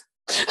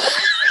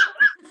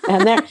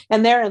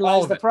 and therein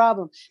lies the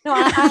problem. No,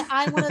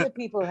 I'm one of the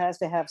people who has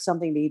to have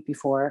something to eat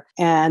before,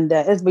 and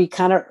it'll be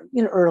kind of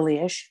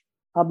early-ish.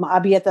 I'll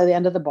be at the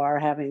end of the bar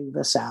having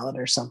the salad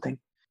or something,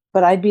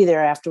 but I'd be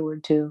there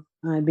afterward too.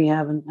 I'd be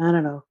having, I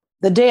don't know.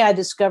 The day I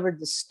discovered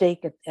the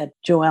steak at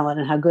Joe Allen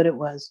and how good it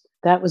was,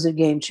 that was a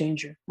game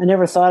changer. I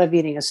never thought of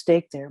eating a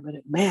steak there, but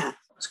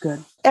it's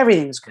good.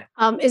 Everything is good.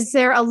 Is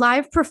there a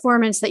live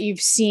performance that you've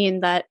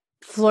seen that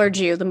floored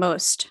you the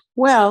most?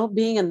 Well,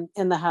 being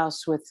in the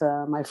house with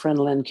my friend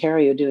Len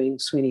Cariou doing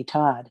Sweeney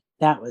Todd,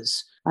 I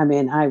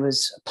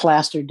was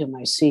plastered to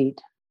my seat.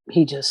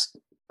 The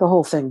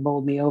whole thing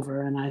bowled me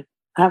over. And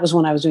that was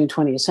when I was doing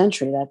 20th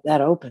Century,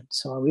 that opened.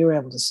 So we were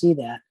able to see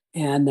that.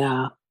 And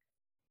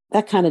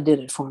that kind of did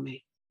it for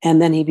me.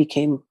 And then he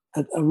became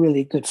a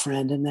really good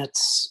friend. And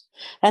that's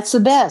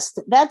the best.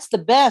 That's the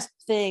best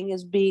thing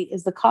is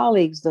the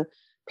colleagues, the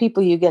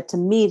people you get to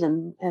meet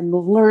and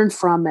learn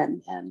from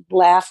and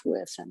laugh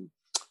with. And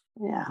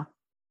yeah,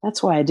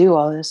 that's why I do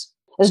all this.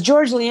 As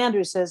George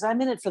Leandro says,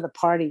 I'm in it for the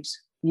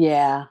parties.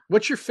 Yeah.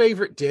 What's your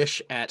favorite dish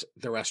at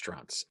the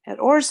restaurants? At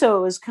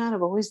Orso is kind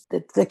of always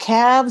the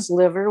calf's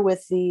liver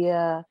with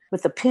the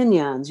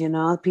pignons,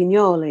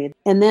 pignoli.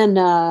 And then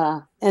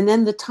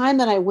the time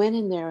that I went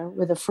in there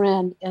with a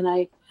friend and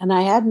I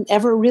hadn't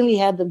ever really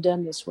had them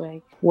done this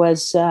way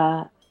was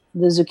the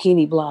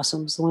zucchini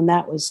blossoms. When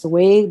that was the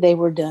way they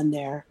were done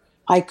there,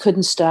 I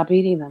couldn't stop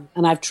eating them.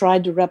 And I've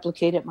tried to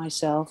replicate it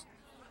myself.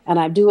 And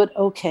I do it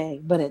okay,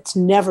 but it's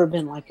never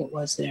been like it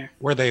was there.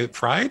 Were they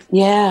fried?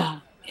 Yeah.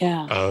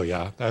 Yeah. Oh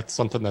yeah, that's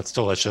something that's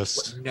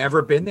delicious.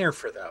 Never been there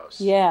for those.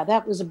 Yeah,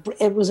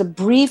 it was a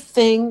brief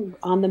thing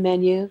on the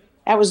menu.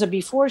 That was a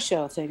before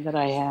show thing that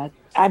I had.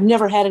 I've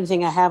never had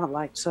anything I haven't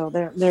liked. So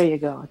there you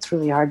go. It's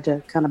really hard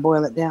to kind of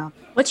boil it down.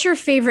 What's your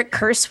favorite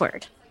curse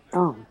word?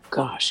 Oh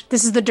gosh,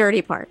 this is the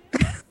dirty part.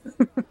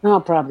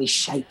 Probably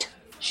shite.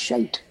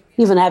 Shite.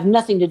 Even have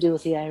nothing to do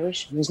with the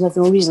Irish. There's no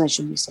reason I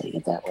should be saying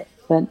it that way.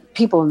 But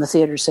people in the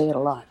theater say it a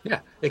lot.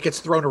 Yeah, it gets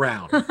thrown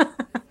around.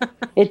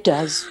 It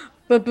does.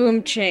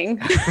 Ba-boom ching.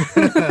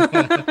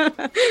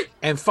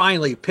 And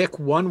finally, pick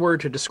one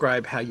word to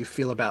describe how you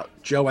feel about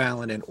Joe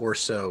Allen and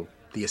Orso,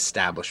 the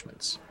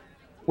establishments.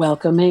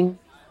 Welcoming,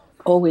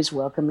 always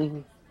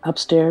welcoming,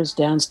 upstairs,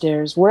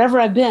 downstairs, wherever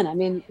I've been. I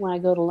mean, when I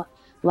go to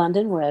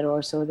London, we're at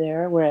Orso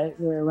there. We're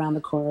around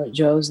the corner at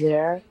Joe's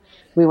there.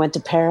 We went to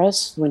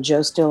Paris when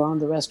Joe still owned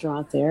the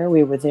restaurant there.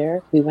 We were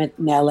there. We went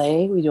in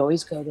LA. We'd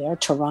always go there.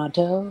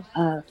 Toronto.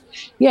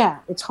 Yeah,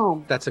 it's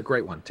home. That's a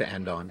great one to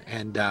end on.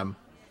 And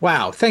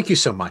Wow. Thank you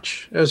so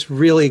much. It was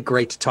really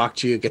great to talk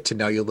to you, get to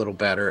know you a little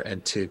better,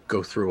 and to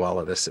go through all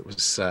of this. It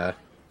was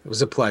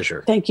a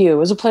pleasure. Thank you. It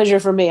was a pleasure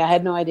for me. I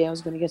had no idea I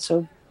was going to get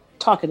so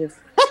talkative.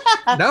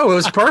 No, it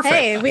was perfect.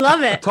 Hey, we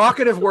love it.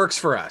 Talkative works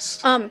for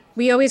us.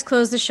 We always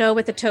close the show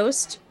with a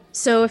toast.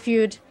 So if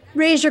you'd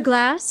raise your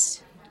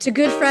glass to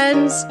good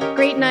friends,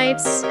 great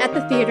nights at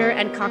the theater,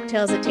 and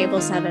cocktails at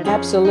table 7.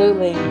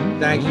 Absolutely.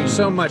 Thank you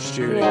so much,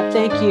 Judy. Yeah,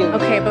 thank you.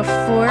 Okay,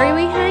 before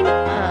we hang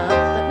up,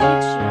 let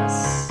me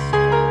just...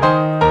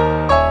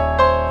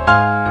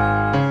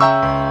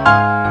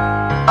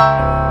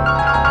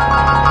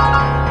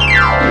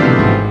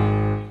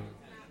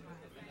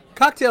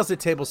 Cocktails at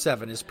Table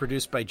 7 is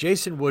produced by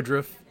Jason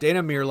Woodruff,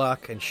 Dana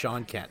Mearlock, and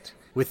Sean Kent,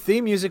 with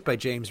theme music by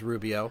James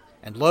Rubio,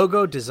 and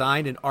logo,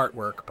 design, and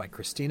artwork by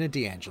Christina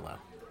D'Angelo.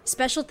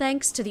 Special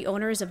thanks to the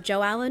owners of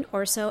Joe Allen,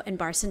 Orso, and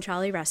Bar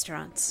Centrale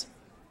restaurants.